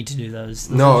 You don't need to do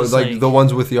those. No, like the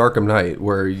ones with the Arkham Knight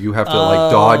where you have to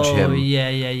like dodge him.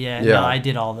 Yeah. No, I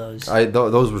did all those.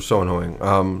 Those were so annoying.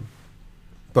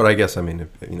 But I guess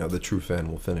if, the true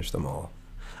fan will finish them all.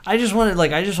 I just wanted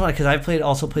because I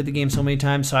also played the game so many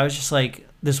times. So I was just like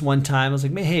this one time I was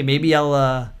like, hey, maybe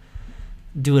I'll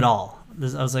do it all.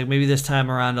 I was like, maybe this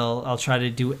time around I'll try to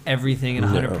do everything and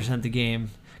 100% the game,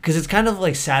 because it's kind of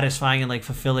like satisfying and like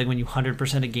fulfilling when you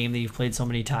 100% a game that you've played so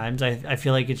many times. I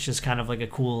feel like it's just kind of like a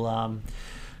cool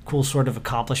sort of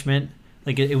accomplishment.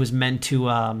 Like it was meant to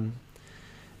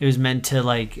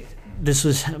like this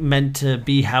was meant to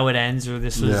be how it ends, or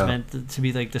this was meant to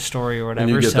be like the story or whatever.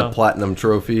 And you get the platinum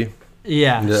trophy.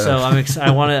 Yeah. So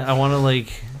I want to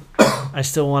like I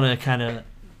still want to kind of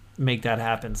make that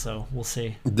happen, so we'll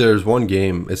see. There's one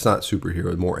game, it's not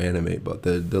superhero, more anime, but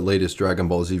the latest Dragon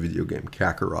Ball Z video game,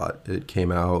 Kakarot, it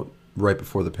came out right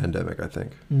before the pandemic, I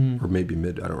think, or maybe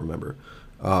mid, I don't remember.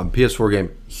 PS4 game,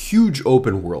 huge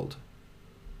open world.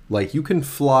 Like you can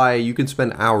fly, you can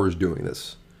spend hours doing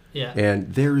this. Yeah.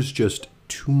 And there's just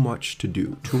too much to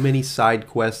do, too many side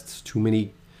quests,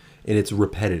 and it's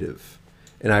repetitive.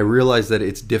 And I realize that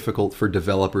it's difficult for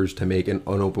developers to make an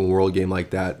open world game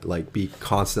like that, like be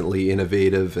constantly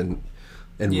innovative and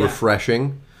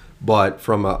refreshing. But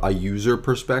from a user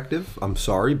perspective, I'm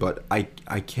sorry, but I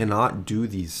cannot do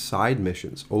these side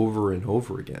missions over and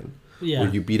over again. Yeah. Where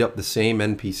you beat up the same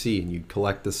NPC and you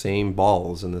collect the same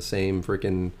balls and the same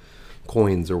freaking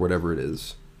coins or whatever it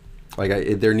is.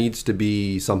 Like there needs to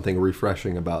be something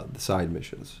refreshing about the side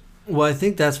missions. Well, I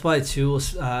think that's why too.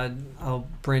 I'll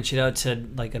branch it out to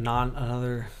like a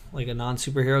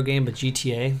non-superhero game, but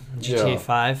GTA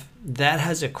 5, that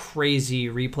has a crazy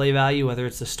replay value, whether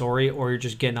it's the story or you're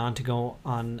just getting on to go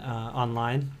on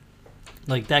online.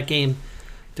 Like that game,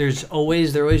 they're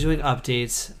always doing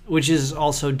updates, which is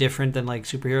also different than like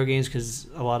superhero games, because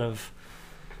a lot of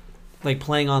like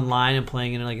playing online and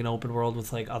playing in like an open world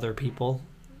with like other people,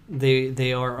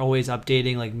 they are always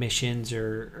updating like missions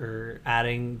or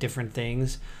adding different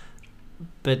things.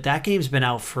 but that game's been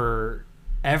out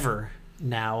forever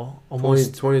now,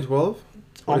 almost 2012?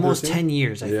 almost 10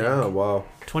 years. I think. Yeah, wow.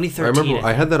 2013. I remember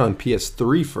I had that on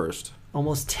PS3 first.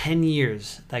 Almost 10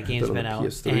 years that game's been out,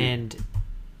 PS3. and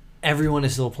everyone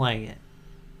is still playing it.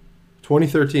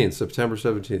 2013, September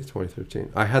 17th,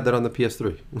 2013. I had that on the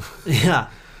PS3. Yeah,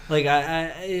 like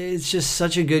it's just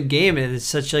such a good game, and it's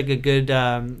such like a good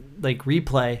like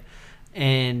replay,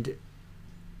 and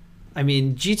I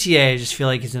mean GTA. I just feel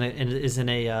like is in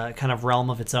a kind of realm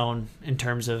of its own in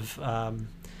terms of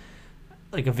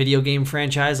like a video game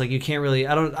franchise. Like you can't really.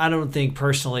 I don't think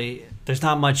personally. There's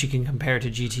not much you can compare to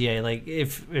GTA. Like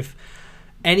if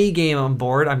any game I'm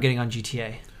bored, I'm getting on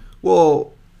GTA.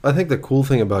 Well, I think the cool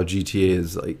thing about GTA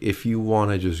is like if you want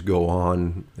to just go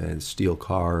on and steal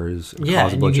cars and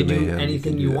cause a bunch of mayhem,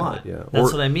 anything you want. Yeah,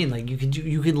 that's what I mean. Like you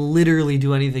can literally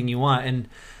do anything you want. And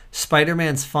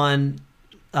Spider-Man's fun.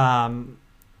 Arkham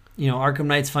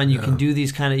Knight's fun. You can do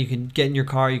these kind of. You can get in your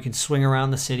car. You can swing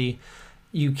around the city.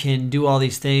 You can do all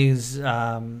these things.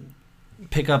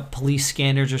 Pick up police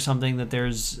scanners or something that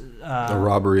there's a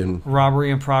robbery in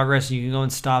progress. You can go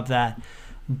and stop that.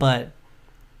 But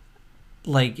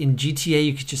like in GTA,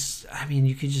 you could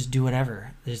just do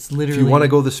whatever. It's literally. If you want to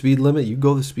go the speed limit, you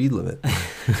go the speed limit.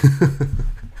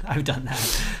 I've done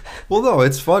that. Well, no,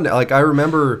 it's fun. Like I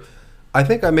remember, I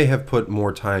think I may have put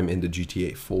more time into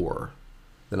GTA 4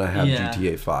 than I have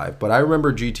GTA 5. But I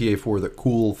remember GTA 4. The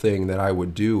cool thing that I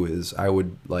would do is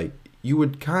you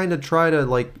would kind of try to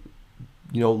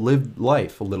live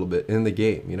life a little bit in the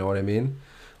game. You know what I mean?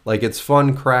 Like it's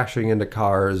fun crashing into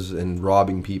cars and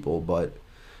robbing people, but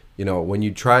when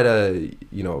you try to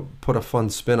put a fun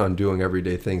spin on doing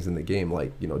everyday things in the game,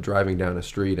 like driving down a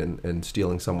street and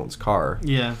stealing someone's car,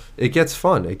 it gets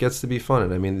fun. It gets to be fun.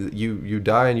 And I mean, you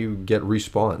die and you get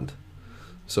respawned,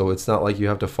 so it's not like you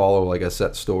have to follow like a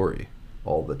set story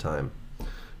all the time.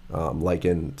 Like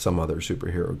in some other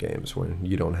superhero games when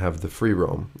you don't have the free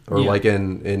roam, or like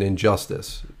in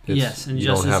Injustice. Injustice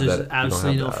is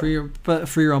absolutely no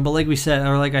free roam. But like we said,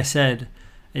 or like I said,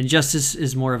 Injustice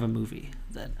is more of a movie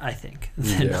than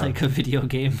like a video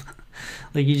game.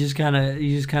 Like you just kind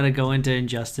of go into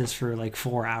Injustice for like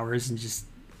 4 hours and just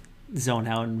zone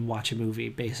out and watch a movie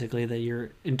basically that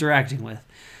you're interacting with,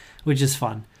 which is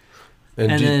fun.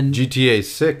 And then GTA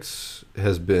 6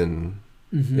 has been.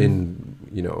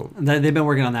 Mm-hmm. They've been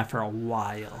working on that for a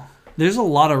while. There's a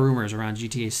lot of rumors around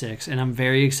GTA 6, and I'm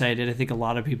very excited. I think a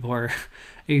lot of people are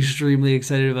extremely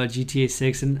excited about GTA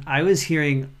 6. And I was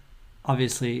hearing,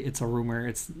 obviously it's a rumor,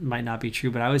 it might not be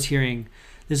true, but I was hearing,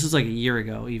 this was like a year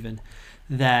ago even,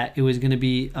 that it was going to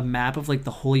be a map of like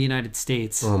the whole United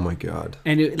States. Oh my God.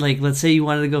 And let's say you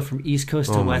wanted to go from East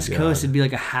Coast to West Coast, it'd be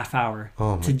like a half hour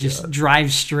to just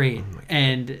drive straight.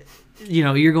 And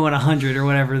you're going 100 or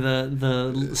whatever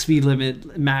the speed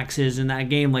limit max is in that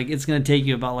game. Like it's going to take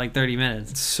you about like 30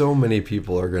 minutes. So many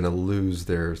people are going to lose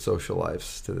their social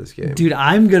lives to this game. Dude,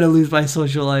 I'm going to lose my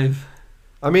social life.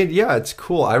 I mean, yeah, it's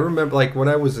cool. I remember like when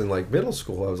I was in like middle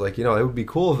school, I was like, it would be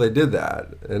cool if they did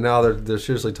that. And now they're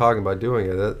seriously talking about doing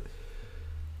it.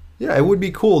 It would be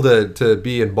cool to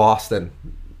be in Boston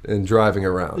and driving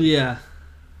around. Yeah.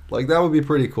 Like that would be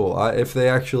pretty cool. If they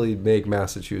actually make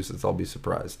Massachusetts, I'll be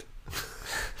surprised.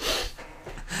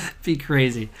 Be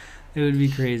crazy. It would be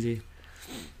crazy.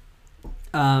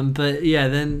 But yeah,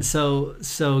 then so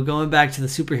going back to the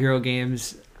superhero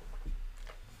games,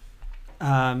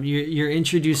 you're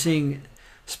introducing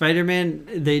Spider-Man.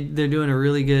 They're doing a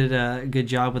really good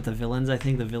job with the villains. I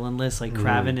think the villain list, like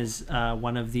Kraven is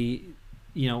one of the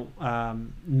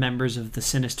members of the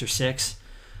Sinister Six.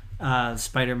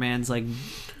 Spider-Man's like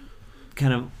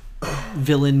kind of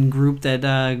villain group that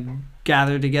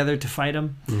gather together to fight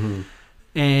him. Mm-hmm.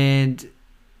 And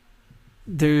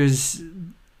there's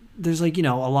like a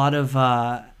lot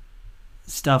of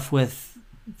stuff with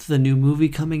the new movie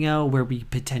coming out where we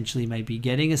potentially might be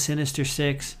getting a Sinister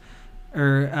Six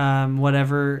or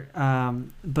whatever,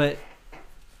 but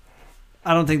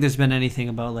I don't think there's been anything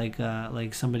about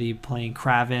like somebody playing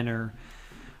Kraven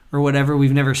or whatever.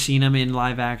 We've never seen him in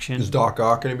live action. Is Doc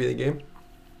Ock going to be in the game?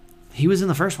 He was in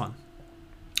the first one.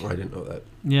 Oh, I didn't know that.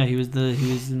 Yeah, he was in the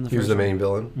first one. He was the main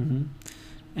villain. Mm-hmm.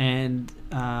 And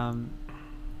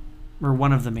or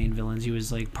one of the main villains. He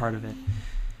was like part of it.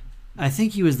 I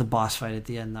think he was the boss fight at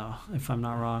the end, though, if I'm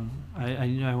not wrong.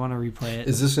 I want to replay it.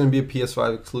 Is this going to be a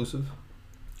PS5 exclusive?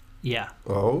 Yeah.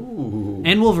 Oh.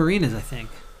 And Wolverine is, I think,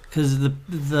 because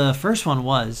the first one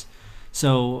was.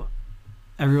 So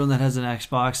everyone that has an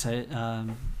Xbox,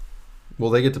 well,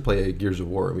 they get to play Gears of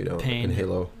War. We don't. Pain. In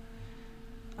Halo.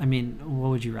 I mean, what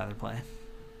would you rather play?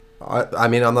 I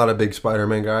mean, I'm not a big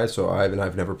Spider-Man guy, so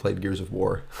I've never played Gears of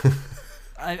War.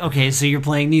 Okay, so you're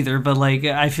playing neither, but like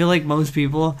I feel like most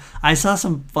people. I saw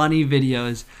some funny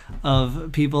videos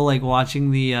of people like watching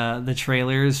the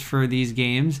trailers for these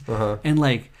games and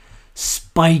like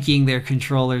spiking their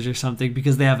controllers or something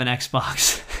because they have an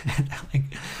Xbox. And they're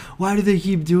like, why do they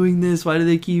keep doing this? Why do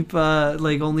they keep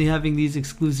like only having these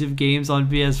exclusive games on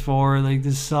PS4? Like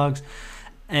this sucks.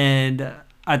 And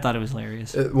I thought it was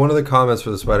hilarious. One of the comments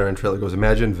for the Spider-Man trailer goes,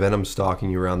 "Imagine Venom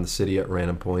stalking you around the city at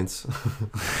random points,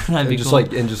 That'd be just cool.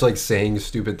 like saying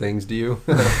stupid things to you."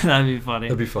 That'd be funny.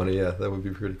 That'd be funny. Yeah, that would be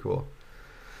pretty cool.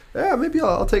 Yeah, maybe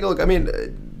I'll take a look. I mean,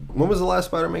 when was the last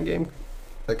Spider-Man game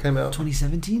that came out?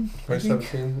 2017.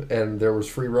 2017, and there was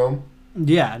free roam.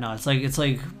 Yeah, no, it's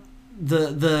like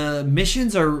the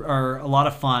missions are a lot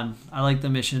of fun. I like the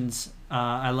missions.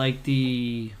 I like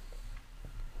the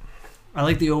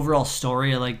overall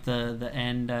story. I like the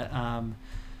end.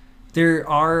 There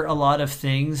are a lot of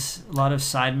things, a lot of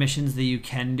side missions that you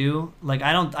can do. Like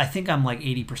I think I'm like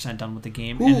 80% done with the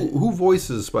game. Who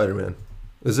voices Spider-Man?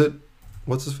 Is it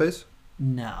what's his face?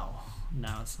 No,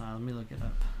 it's not. Let me look it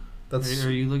up. That's.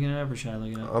 Are you looking it up or should I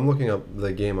look it up? I'm looking up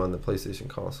the game on the PlayStation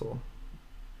console.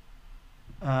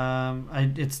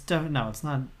 It's no, it's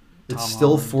not. It's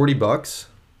still Holland. $40.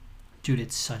 Dude,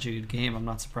 it's such a good game. I'm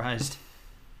not surprised.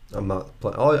 I'm not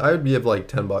playing. I would give like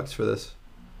 $10 for this,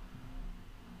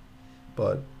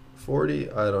 but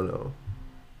 40, I don't know.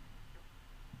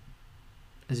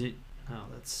 Is it? Oh,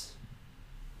 that's.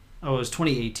 Oh, it was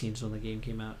 2018 so when the game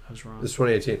came out. I was wrong. It's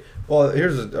 2018. Well,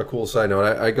 here's a cool side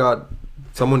note. I got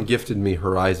someone gifted me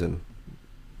Horizon.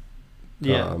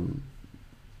 Yeah.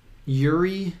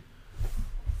 Yuri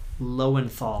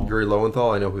Lowenthal. Yuri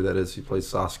Lowenthal. I know who that is. He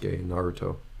plays Sasuke in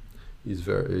Naruto. He's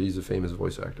a famous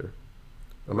voice actor.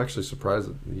 I'm actually surprised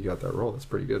that he got that role. That's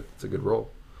pretty good. It's a good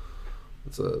role.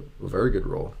 It's a very good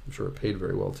role. I'm sure it paid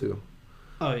very well too.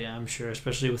 Oh yeah, I'm sure,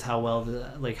 especially with how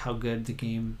good the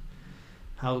game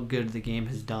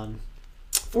has done.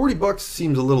 $40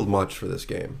 seems a little much for this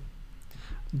game.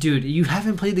 Dude, you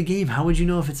haven't played the game. How would you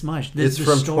know if it's much? It's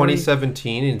from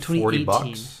 2017 and $40.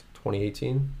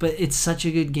 2018. But it's such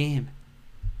a good game.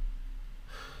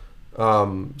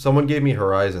 Someone gave me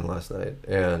Horizon last night,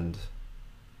 and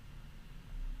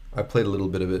I played a little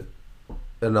bit of it.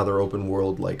 Another open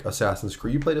world like Assassin's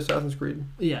Creed. You played Assassin's Creed?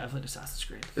 Yeah, I played Assassin's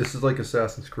Creed. This is like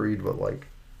Assassin's Creed, but like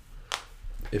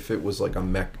if it was like a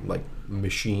mech, like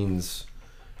machines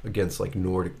against like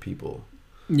Nordic people.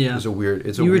 Yeah,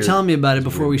 you were telling me about it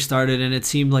before we started, and it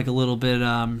seemed like a little bit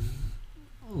odd.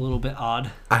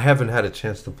 I haven't had a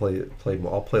chance to play.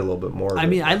 I'll play a little bit more. I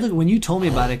mean, when you told me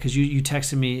about it, because you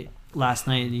texted me last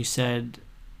night and you said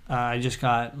I was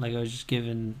just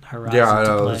given Horizon. Yeah, I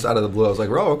know. To play. It was out of the blue. I was like,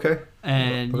 oh, okay.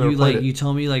 And you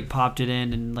told me popped it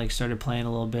in and started playing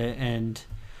a little bit, and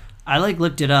I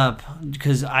looked it up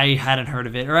because I hadn't heard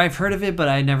of it, or I've heard of it, but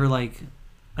I never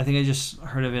I think I just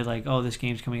heard of it oh, this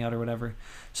game's coming out or whatever.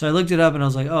 So I looked it up and I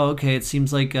was like, oh, okay, it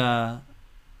seems like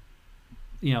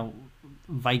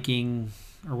Viking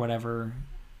or whatever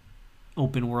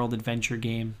open world adventure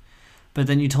game. But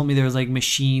then you told me there was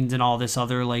machines and all this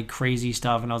other crazy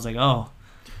stuff, and I was like, oh,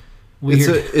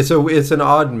 weird. It's an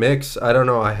odd mix. I don't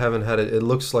know. I haven't had it. It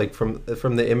looks like from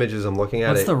the images I'm looking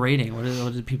at. What's the rating? What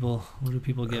do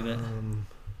people give it?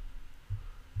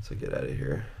 Let's get out of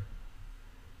here.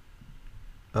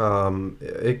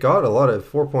 It got a lot of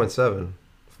 4.7,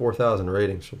 4,000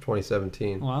 ratings from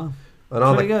 2017. Wow.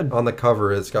 And pretty good. On the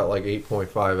cover, it's got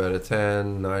 8.5 out of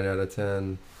 10, 9 out of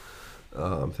 10.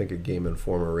 I think a Game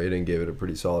Informer rating gave it a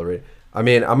pretty solid rating. I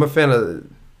mean, I'm a fan of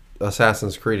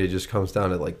Assassin's Creed. It just comes down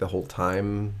to the whole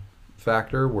time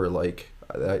factor, where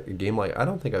a game I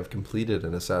don't think I've completed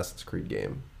an Assassin's Creed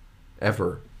game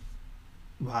ever.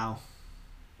 Wow.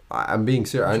 I'm being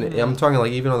serious. I'm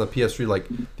talking even on the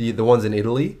PS3, the ones in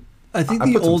Italy. I think I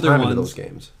the put some older time ones, into those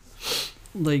games.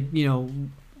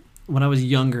 When I was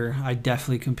younger, I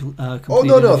definitely completed. Oh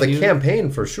no, the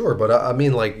campaign for sure. But I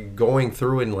mean, going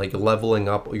through and leveling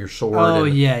up your sword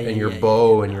and your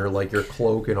bow and your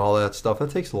cloak and all that stuff. That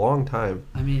takes a long time.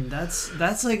 I mean, that's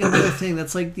another thing.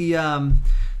 That's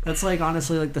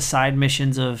honestly the side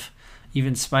missions of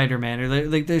even Spider-Man.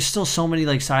 Or there's still so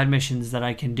many side missions that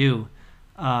I can do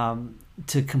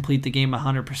to complete the game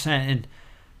 100%. And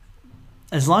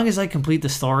as long as I complete the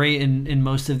story in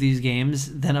most of these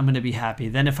games, then I'm going to be happy.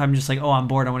 Then if I'm just oh, I'm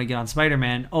bored, I want to get on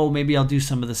Spider-Man, oh, maybe I'll do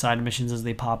some of the side missions as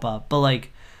they pop up. But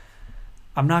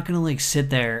I'm not going to sit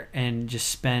there and just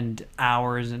spend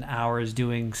hours and hours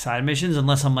doing side missions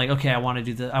unless I'm okay, I want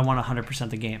to 100%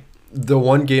 the game. The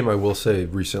one game I will say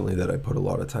recently that I put a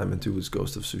lot of time into was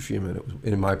Ghost of Tsushima, and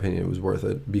in my opinion, it was worth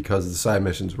it because the side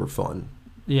missions were fun.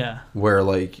 Yeah. Where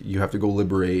you have to go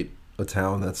liberate a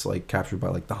town that's like captured by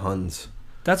like the Huns.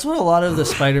 That's what a lot of the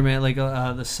Spider-Man, like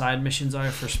the side missions are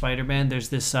for Spider-Man. There's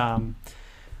this, I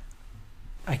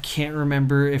can't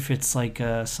remember if it's like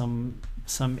some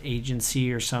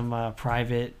agency or some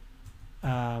private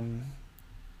militia.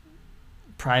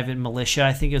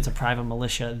 I think it's a private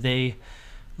militia. They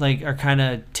like are kind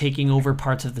of taking over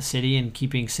parts of the city and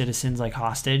keeping citizens like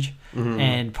hostage. Mm-hmm.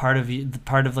 And part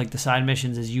of like the side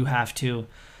missions is you have to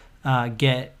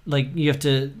you have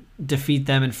to defeat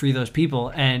them and free those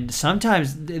people. And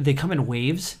sometimes they come in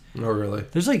waves. Oh, really?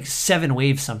 There's like 7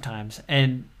 waves sometimes,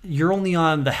 and you're only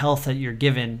on the health that you're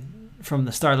given from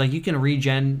the start. Like you can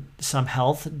regen some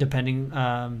health depending,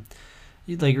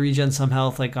 like regen some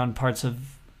health like on parts of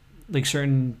like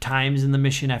certain times in the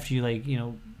mission after you like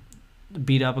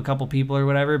beat up a couple people or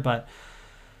whatever. But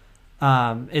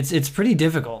it's pretty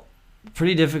difficult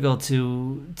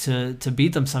to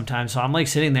beat them sometimes. So I'm like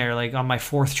sitting there like on my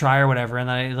 4th try or whatever, and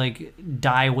I like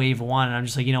die wave 1, and I'm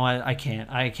just like, you know what, I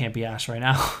can't be asked right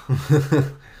now.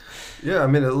 Yeah, I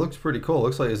mean, it looks pretty cool. It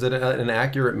looks like, is it an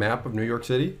accurate map of New York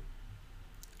City?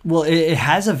 Well, it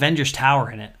has Avengers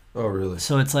Tower in it. Oh, really?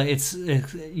 So it's like it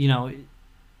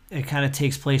kind of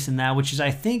takes place in that, which is,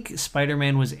 I think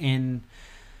Spider-Man was in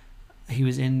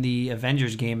the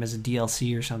Avengers game as a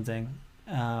DLC or something.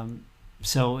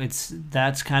 So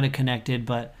that's kind of connected,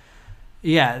 but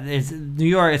yeah, it's New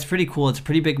York. It's pretty cool. It's a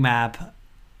pretty big map.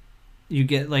 You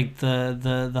get like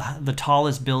the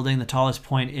tallest building, the tallest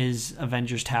point is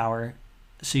Avengers Tower,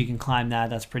 so you can climb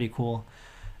that. That's pretty cool.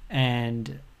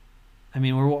 And I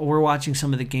mean, we're watching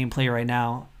some of the gameplay right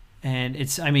now, and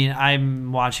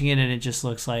I'm watching it, and it just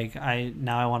looks like I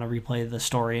want to replay the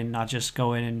story and not just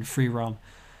go in and free roam,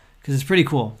 because it's pretty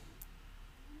cool.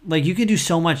 Like you can do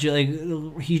so much. Like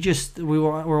we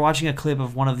were watching a clip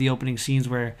of one of the opening scenes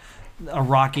where a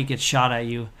rocket gets shot at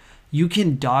you. You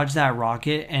can dodge that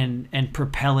rocket and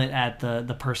propel it at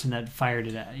the person that fired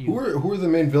it at you. Who are the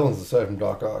main villains aside from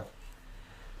Doc Ock?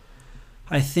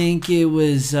 I think it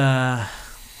was. Let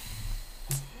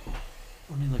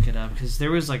me look it up, because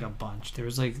there was like a bunch. There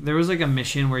was like a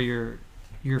mission where you're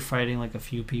fighting like a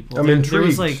few people. I'm intrigued. There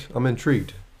was like, I'm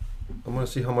intrigued. I want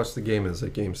to see how much the game is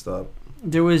at GameStop.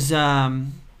 There was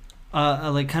like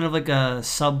kind of like a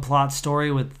subplot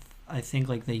story with, I think,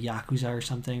 like the Yakuza or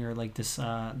something, or like this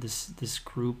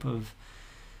group of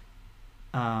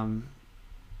bad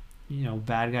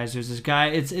guys. There's this guy.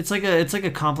 It's like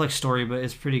a complex story, but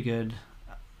it's pretty good.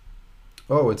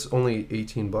 Oh, it's only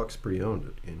 $18 pre-owned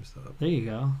at GameStop. There you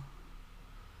go.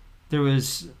 There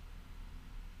was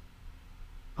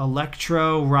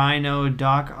Electro, Rhino,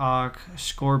 Doc Ock,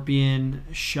 Scorpion,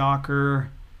 Shocker,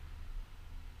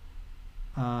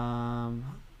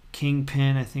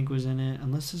 Kingpin, I think, was in it.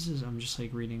 Unless this is, I'm just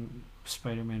like reading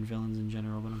Spider-Man villains in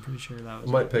general, but I'm pretty sure that was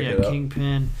I might pick it up.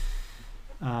 Kingpin,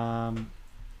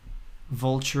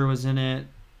 Vulture was in it,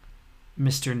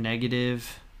 Mr.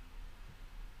 Negative,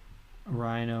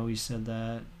 Rhino, we said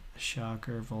that,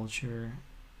 Shocker, Vulture,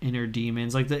 Inner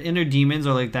Demons. Like the Inner Demons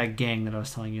are like that gang that I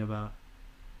was telling you about.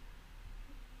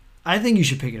 I think you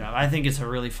should pick it up. I think it's a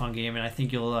really fun game, and I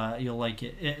think you'll like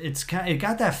it. It's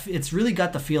really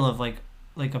got the feel of like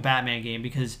a Batman game,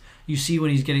 because you see when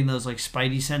he's getting those like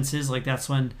Spidey senses, like that's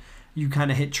when you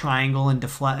kind of hit triangle and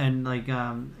deflect and like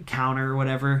counter or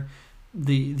whatever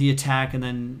the attack, and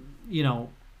then you're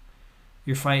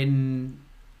fighting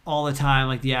all the time.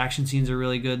 Like the action scenes are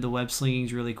really good. The web slinging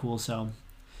is really cool. So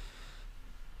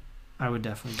I would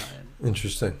definitely buy it.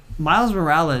 Interesting. Miles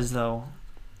Morales though.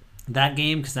 That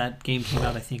game, because that game came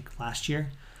out I think last year.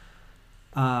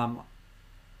 From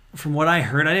what I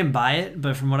heard, I didn't buy it,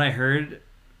 but from what I heard,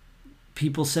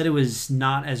 people said it was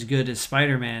not as good as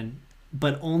Spider-Man,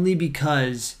 but only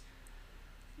because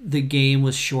the game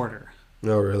was shorter.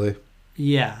 Oh, really?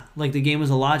 Yeah, like the game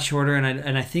was a lot shorter,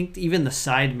 and I think even the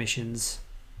side missions.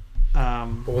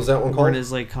 What was that one called? Weren't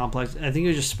as like complex. I think it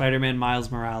was just Spider-Man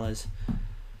Miles Morales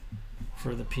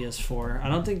for the PS4. I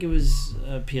don't think it was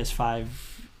a PS5.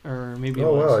 Or maybe it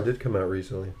was. Wow, it did come out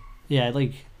recently. Yeah,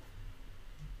 like,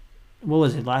 what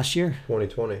was it, last year?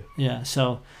 2020. Yeah,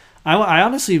 so I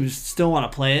honestly still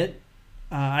want to play it.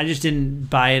 I just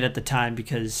didn't buy it at the time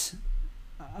because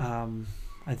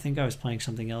I think I was playing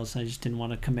something else. I just didn't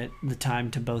want to commit the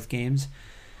time to both games.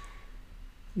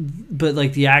 But,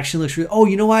 like, the action looks really... Oh,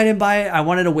 you know why I didn't buy it? I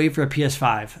wanted to wait for a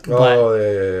PS5. Oh,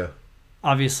 yeah.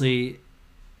 Obviously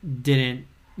didn't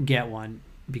get one.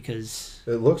 Because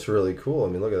it looks really cool. I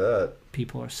mean, look at that.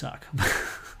 People are suck.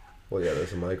 Well, yeah,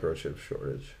 there's a microchip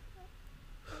shortage.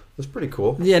 That's pretty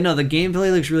cool. Yeah, no, the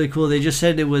gameplay looks really cool. They just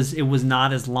said it was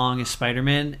not as long as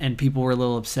Spider-Man, and people were a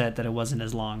little upset that it wasn't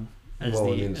as long as the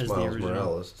Miles original.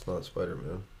 Morales. It's not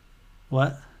Spider-Man.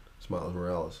 What? It's Miles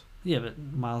Morales. Yeah, but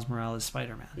Miles Morales is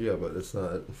Spider-Man. Yeah, but it's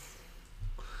not.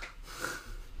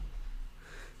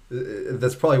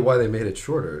 That's probably why they made it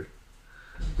shorter.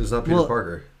 It's not Peter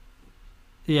Parker.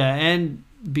 Yeah, and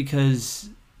because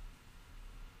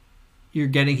you're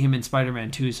getting him in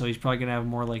Spider-Man 2, so he's probably going to have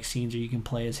more like scenes where you can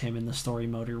play as him in the story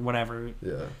mode or whatever.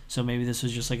 Yeah. So maybe this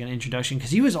was just like an introduction,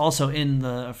 because he was also in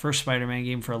the first Spider-Man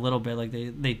game for a little bit. Like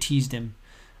they teased him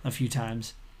a few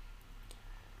times.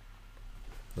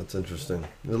 That's interesting.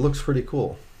 It looks pretty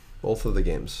cool. Both of the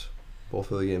games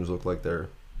look like they're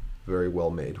very well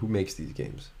made. Who makes these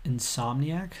games?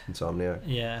 Insomniac.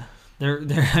 Yeah, they're.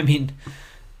 I mean,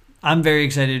 I'm very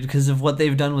excited because of what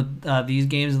they've done with these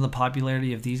games and the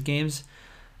popularity of these games.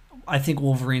 I think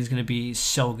Wolverine's going to be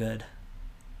so good.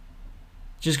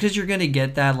 Just because you're going to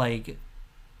get that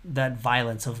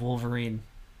violence of Wolverine.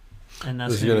 And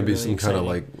that's There's going to be really some exciting. kind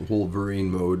of like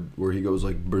Wolverine mode where he goes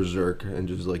like berserk and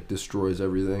just like destroys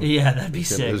everything. Yeah, that'd be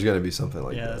sick. There's going to be something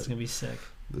like that. Yeah, that's going to be sick.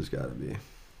 There's got to be.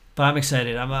 But I'm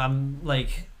excited. I'm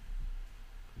like,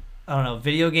 I don't know.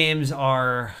 Video games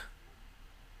are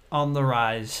on the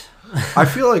rise. I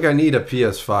feel like I need a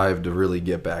PS5 to really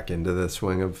get back into the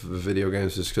swing of video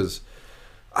games, just because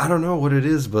I don't know what it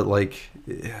is, but like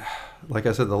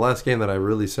I said, the last game that I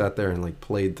really sat there and like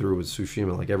played through was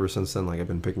Tsushima. Like ever since then, like I've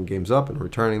been picking games up and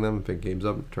returning them,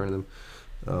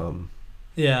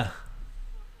 Yeah.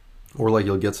 Or like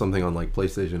you'll get something on like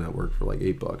PlayStation Network for like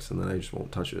 $8, and then I just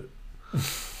won't touch it.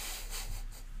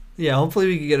 Yeah, hopefully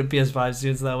we could get a PS5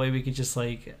 soon, so that way we could just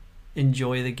like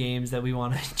enjoy the games that we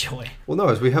want to enjoy. Well, no,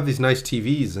 as we have these nice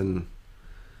TVs and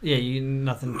yeah,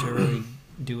 nothing to really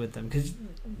do with them, because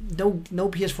no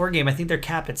PS4 game. I think they're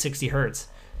capped at 60 hertz.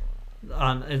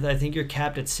 I think you're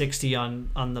capped at 60 on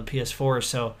the PS4.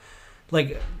 So,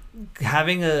 like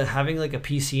having like a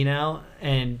PC now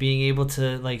and being able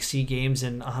to like see games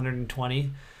in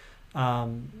 120.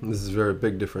 This is a very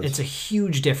big difference. It's a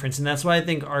huge difference, and that's why I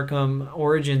think Arkham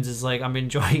Origins is like I'm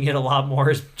enjoying it a lot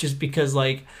more, just because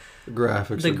like the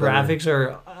graphics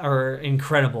are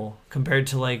incredible compared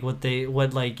to like what they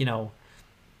would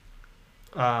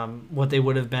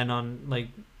have been on like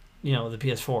the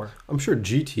PS4. I'm sure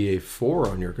GTA 4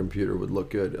 on your computer would look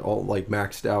good, all like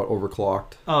maxed out,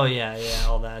 overclocked. Oh yeah,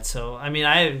 all that. So I mean,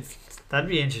 that'd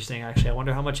be interesting actually. I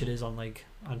wonder how much it is on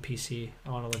PC. I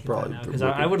want to look at that now, because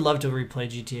I would love to replay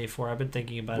GTA 4. I've been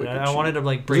thinking about it. I wanted to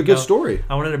like break. It's a good story.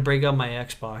 I wanted to break out my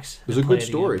Xbox. It's a good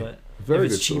story. Again, but very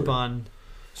if it's good cheap story. on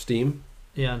Steam.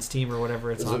 Yeah, on Steam or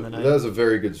whatever it's on the night. That is a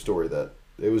very good story. That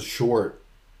it was short.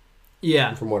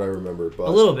 Yeah, from what I remember, but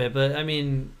a little bit. But I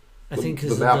mean, I think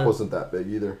the map wasn't that big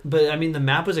either. But I mean, the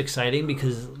map was exciting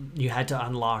because you had to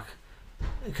unlock.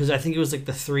 Because I think it was like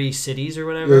the 3 cities or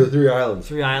whatever. Yeah, the 3 islands.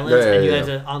 3 islands, and you had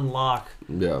to unlock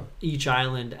each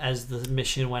island as the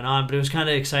mission went on. But it was kind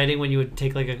of exciting when you would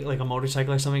take like a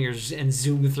motorcycle or something, and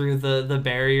zoom through the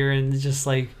barrier and just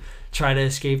like try to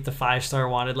escape the 5-star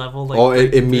wanted level.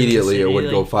 Like, immediately it would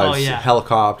go 5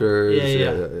 helicopters.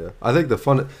 Yeah. I think the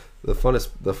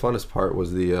funnest part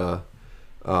was the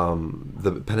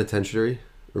penitentiary.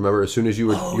 Remember, as soon as you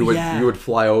would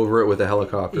fly over it with a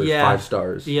helicopter, 5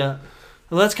 stars. Yeah.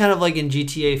 Well, that's kind of like in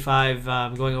GTA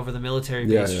 5, going over the military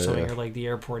base or something, or like the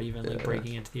airport, even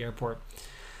breaking into the airport.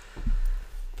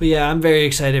 But yeah, I'm very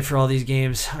excited for all these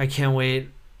games. I can't wait.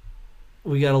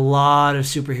 We got a lot of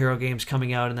superhero games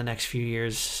coming out in the next few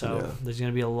years, so there's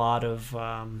going to be a lot of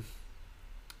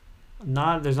there's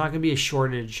not going to be a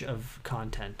shortage of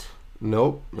content.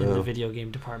 Nope. In the video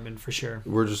game department, for sure.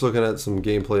 We're just looking at some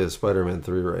gameplay of Spider-Man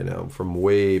 3 right now from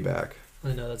way back.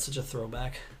 I know, that's such a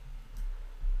throwback.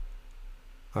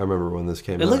 I remember when this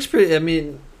came out. It looks pretty. I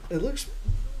mean, it looks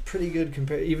pretty good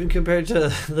compared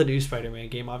to the new Spider-Man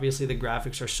game. Obviously, the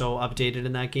graphics are so updated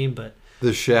in that game, but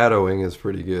the shadowing is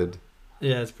pretty good.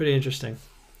 Yeah, it's pretty interesting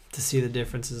to see the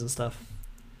differences and stuff.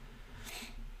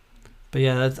 But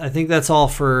yeah, I think that's all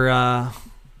for.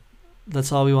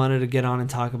 That's all we wanted to get on and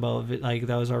talk about. Like,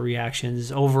 that was our reactions.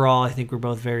 Overall, I think we're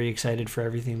both very excited for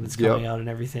everything that's coming out and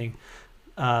everything.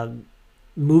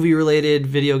 Movie related,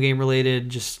 video game related,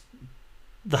 just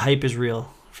the hype is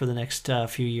real for the next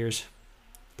few years.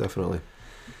 Definitely.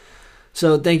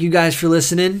 So thank you guys for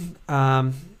listening.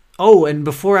 And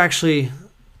before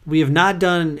we have not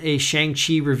done a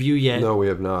Shang-Chi review yet. No, we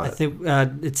have not. I think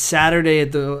it's Saturday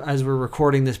as we're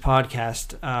recording this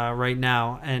podcast right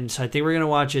now, and so I think we're gonna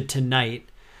watch it tonight,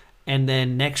 and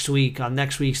then next week's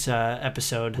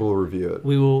episode we'll review it.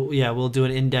 We'll do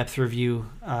an in-depth review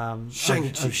of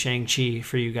Shang-Chi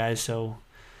for you guys. So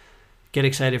get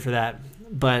excited for that.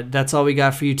 But that's all we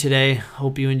got for you today.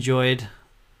 Hope you enjoyed.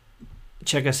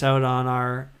 Check us out on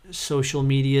our social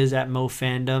medias at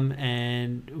MoFandom,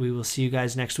 and we will see you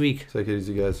guys next week. Take it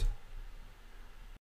easy, guys.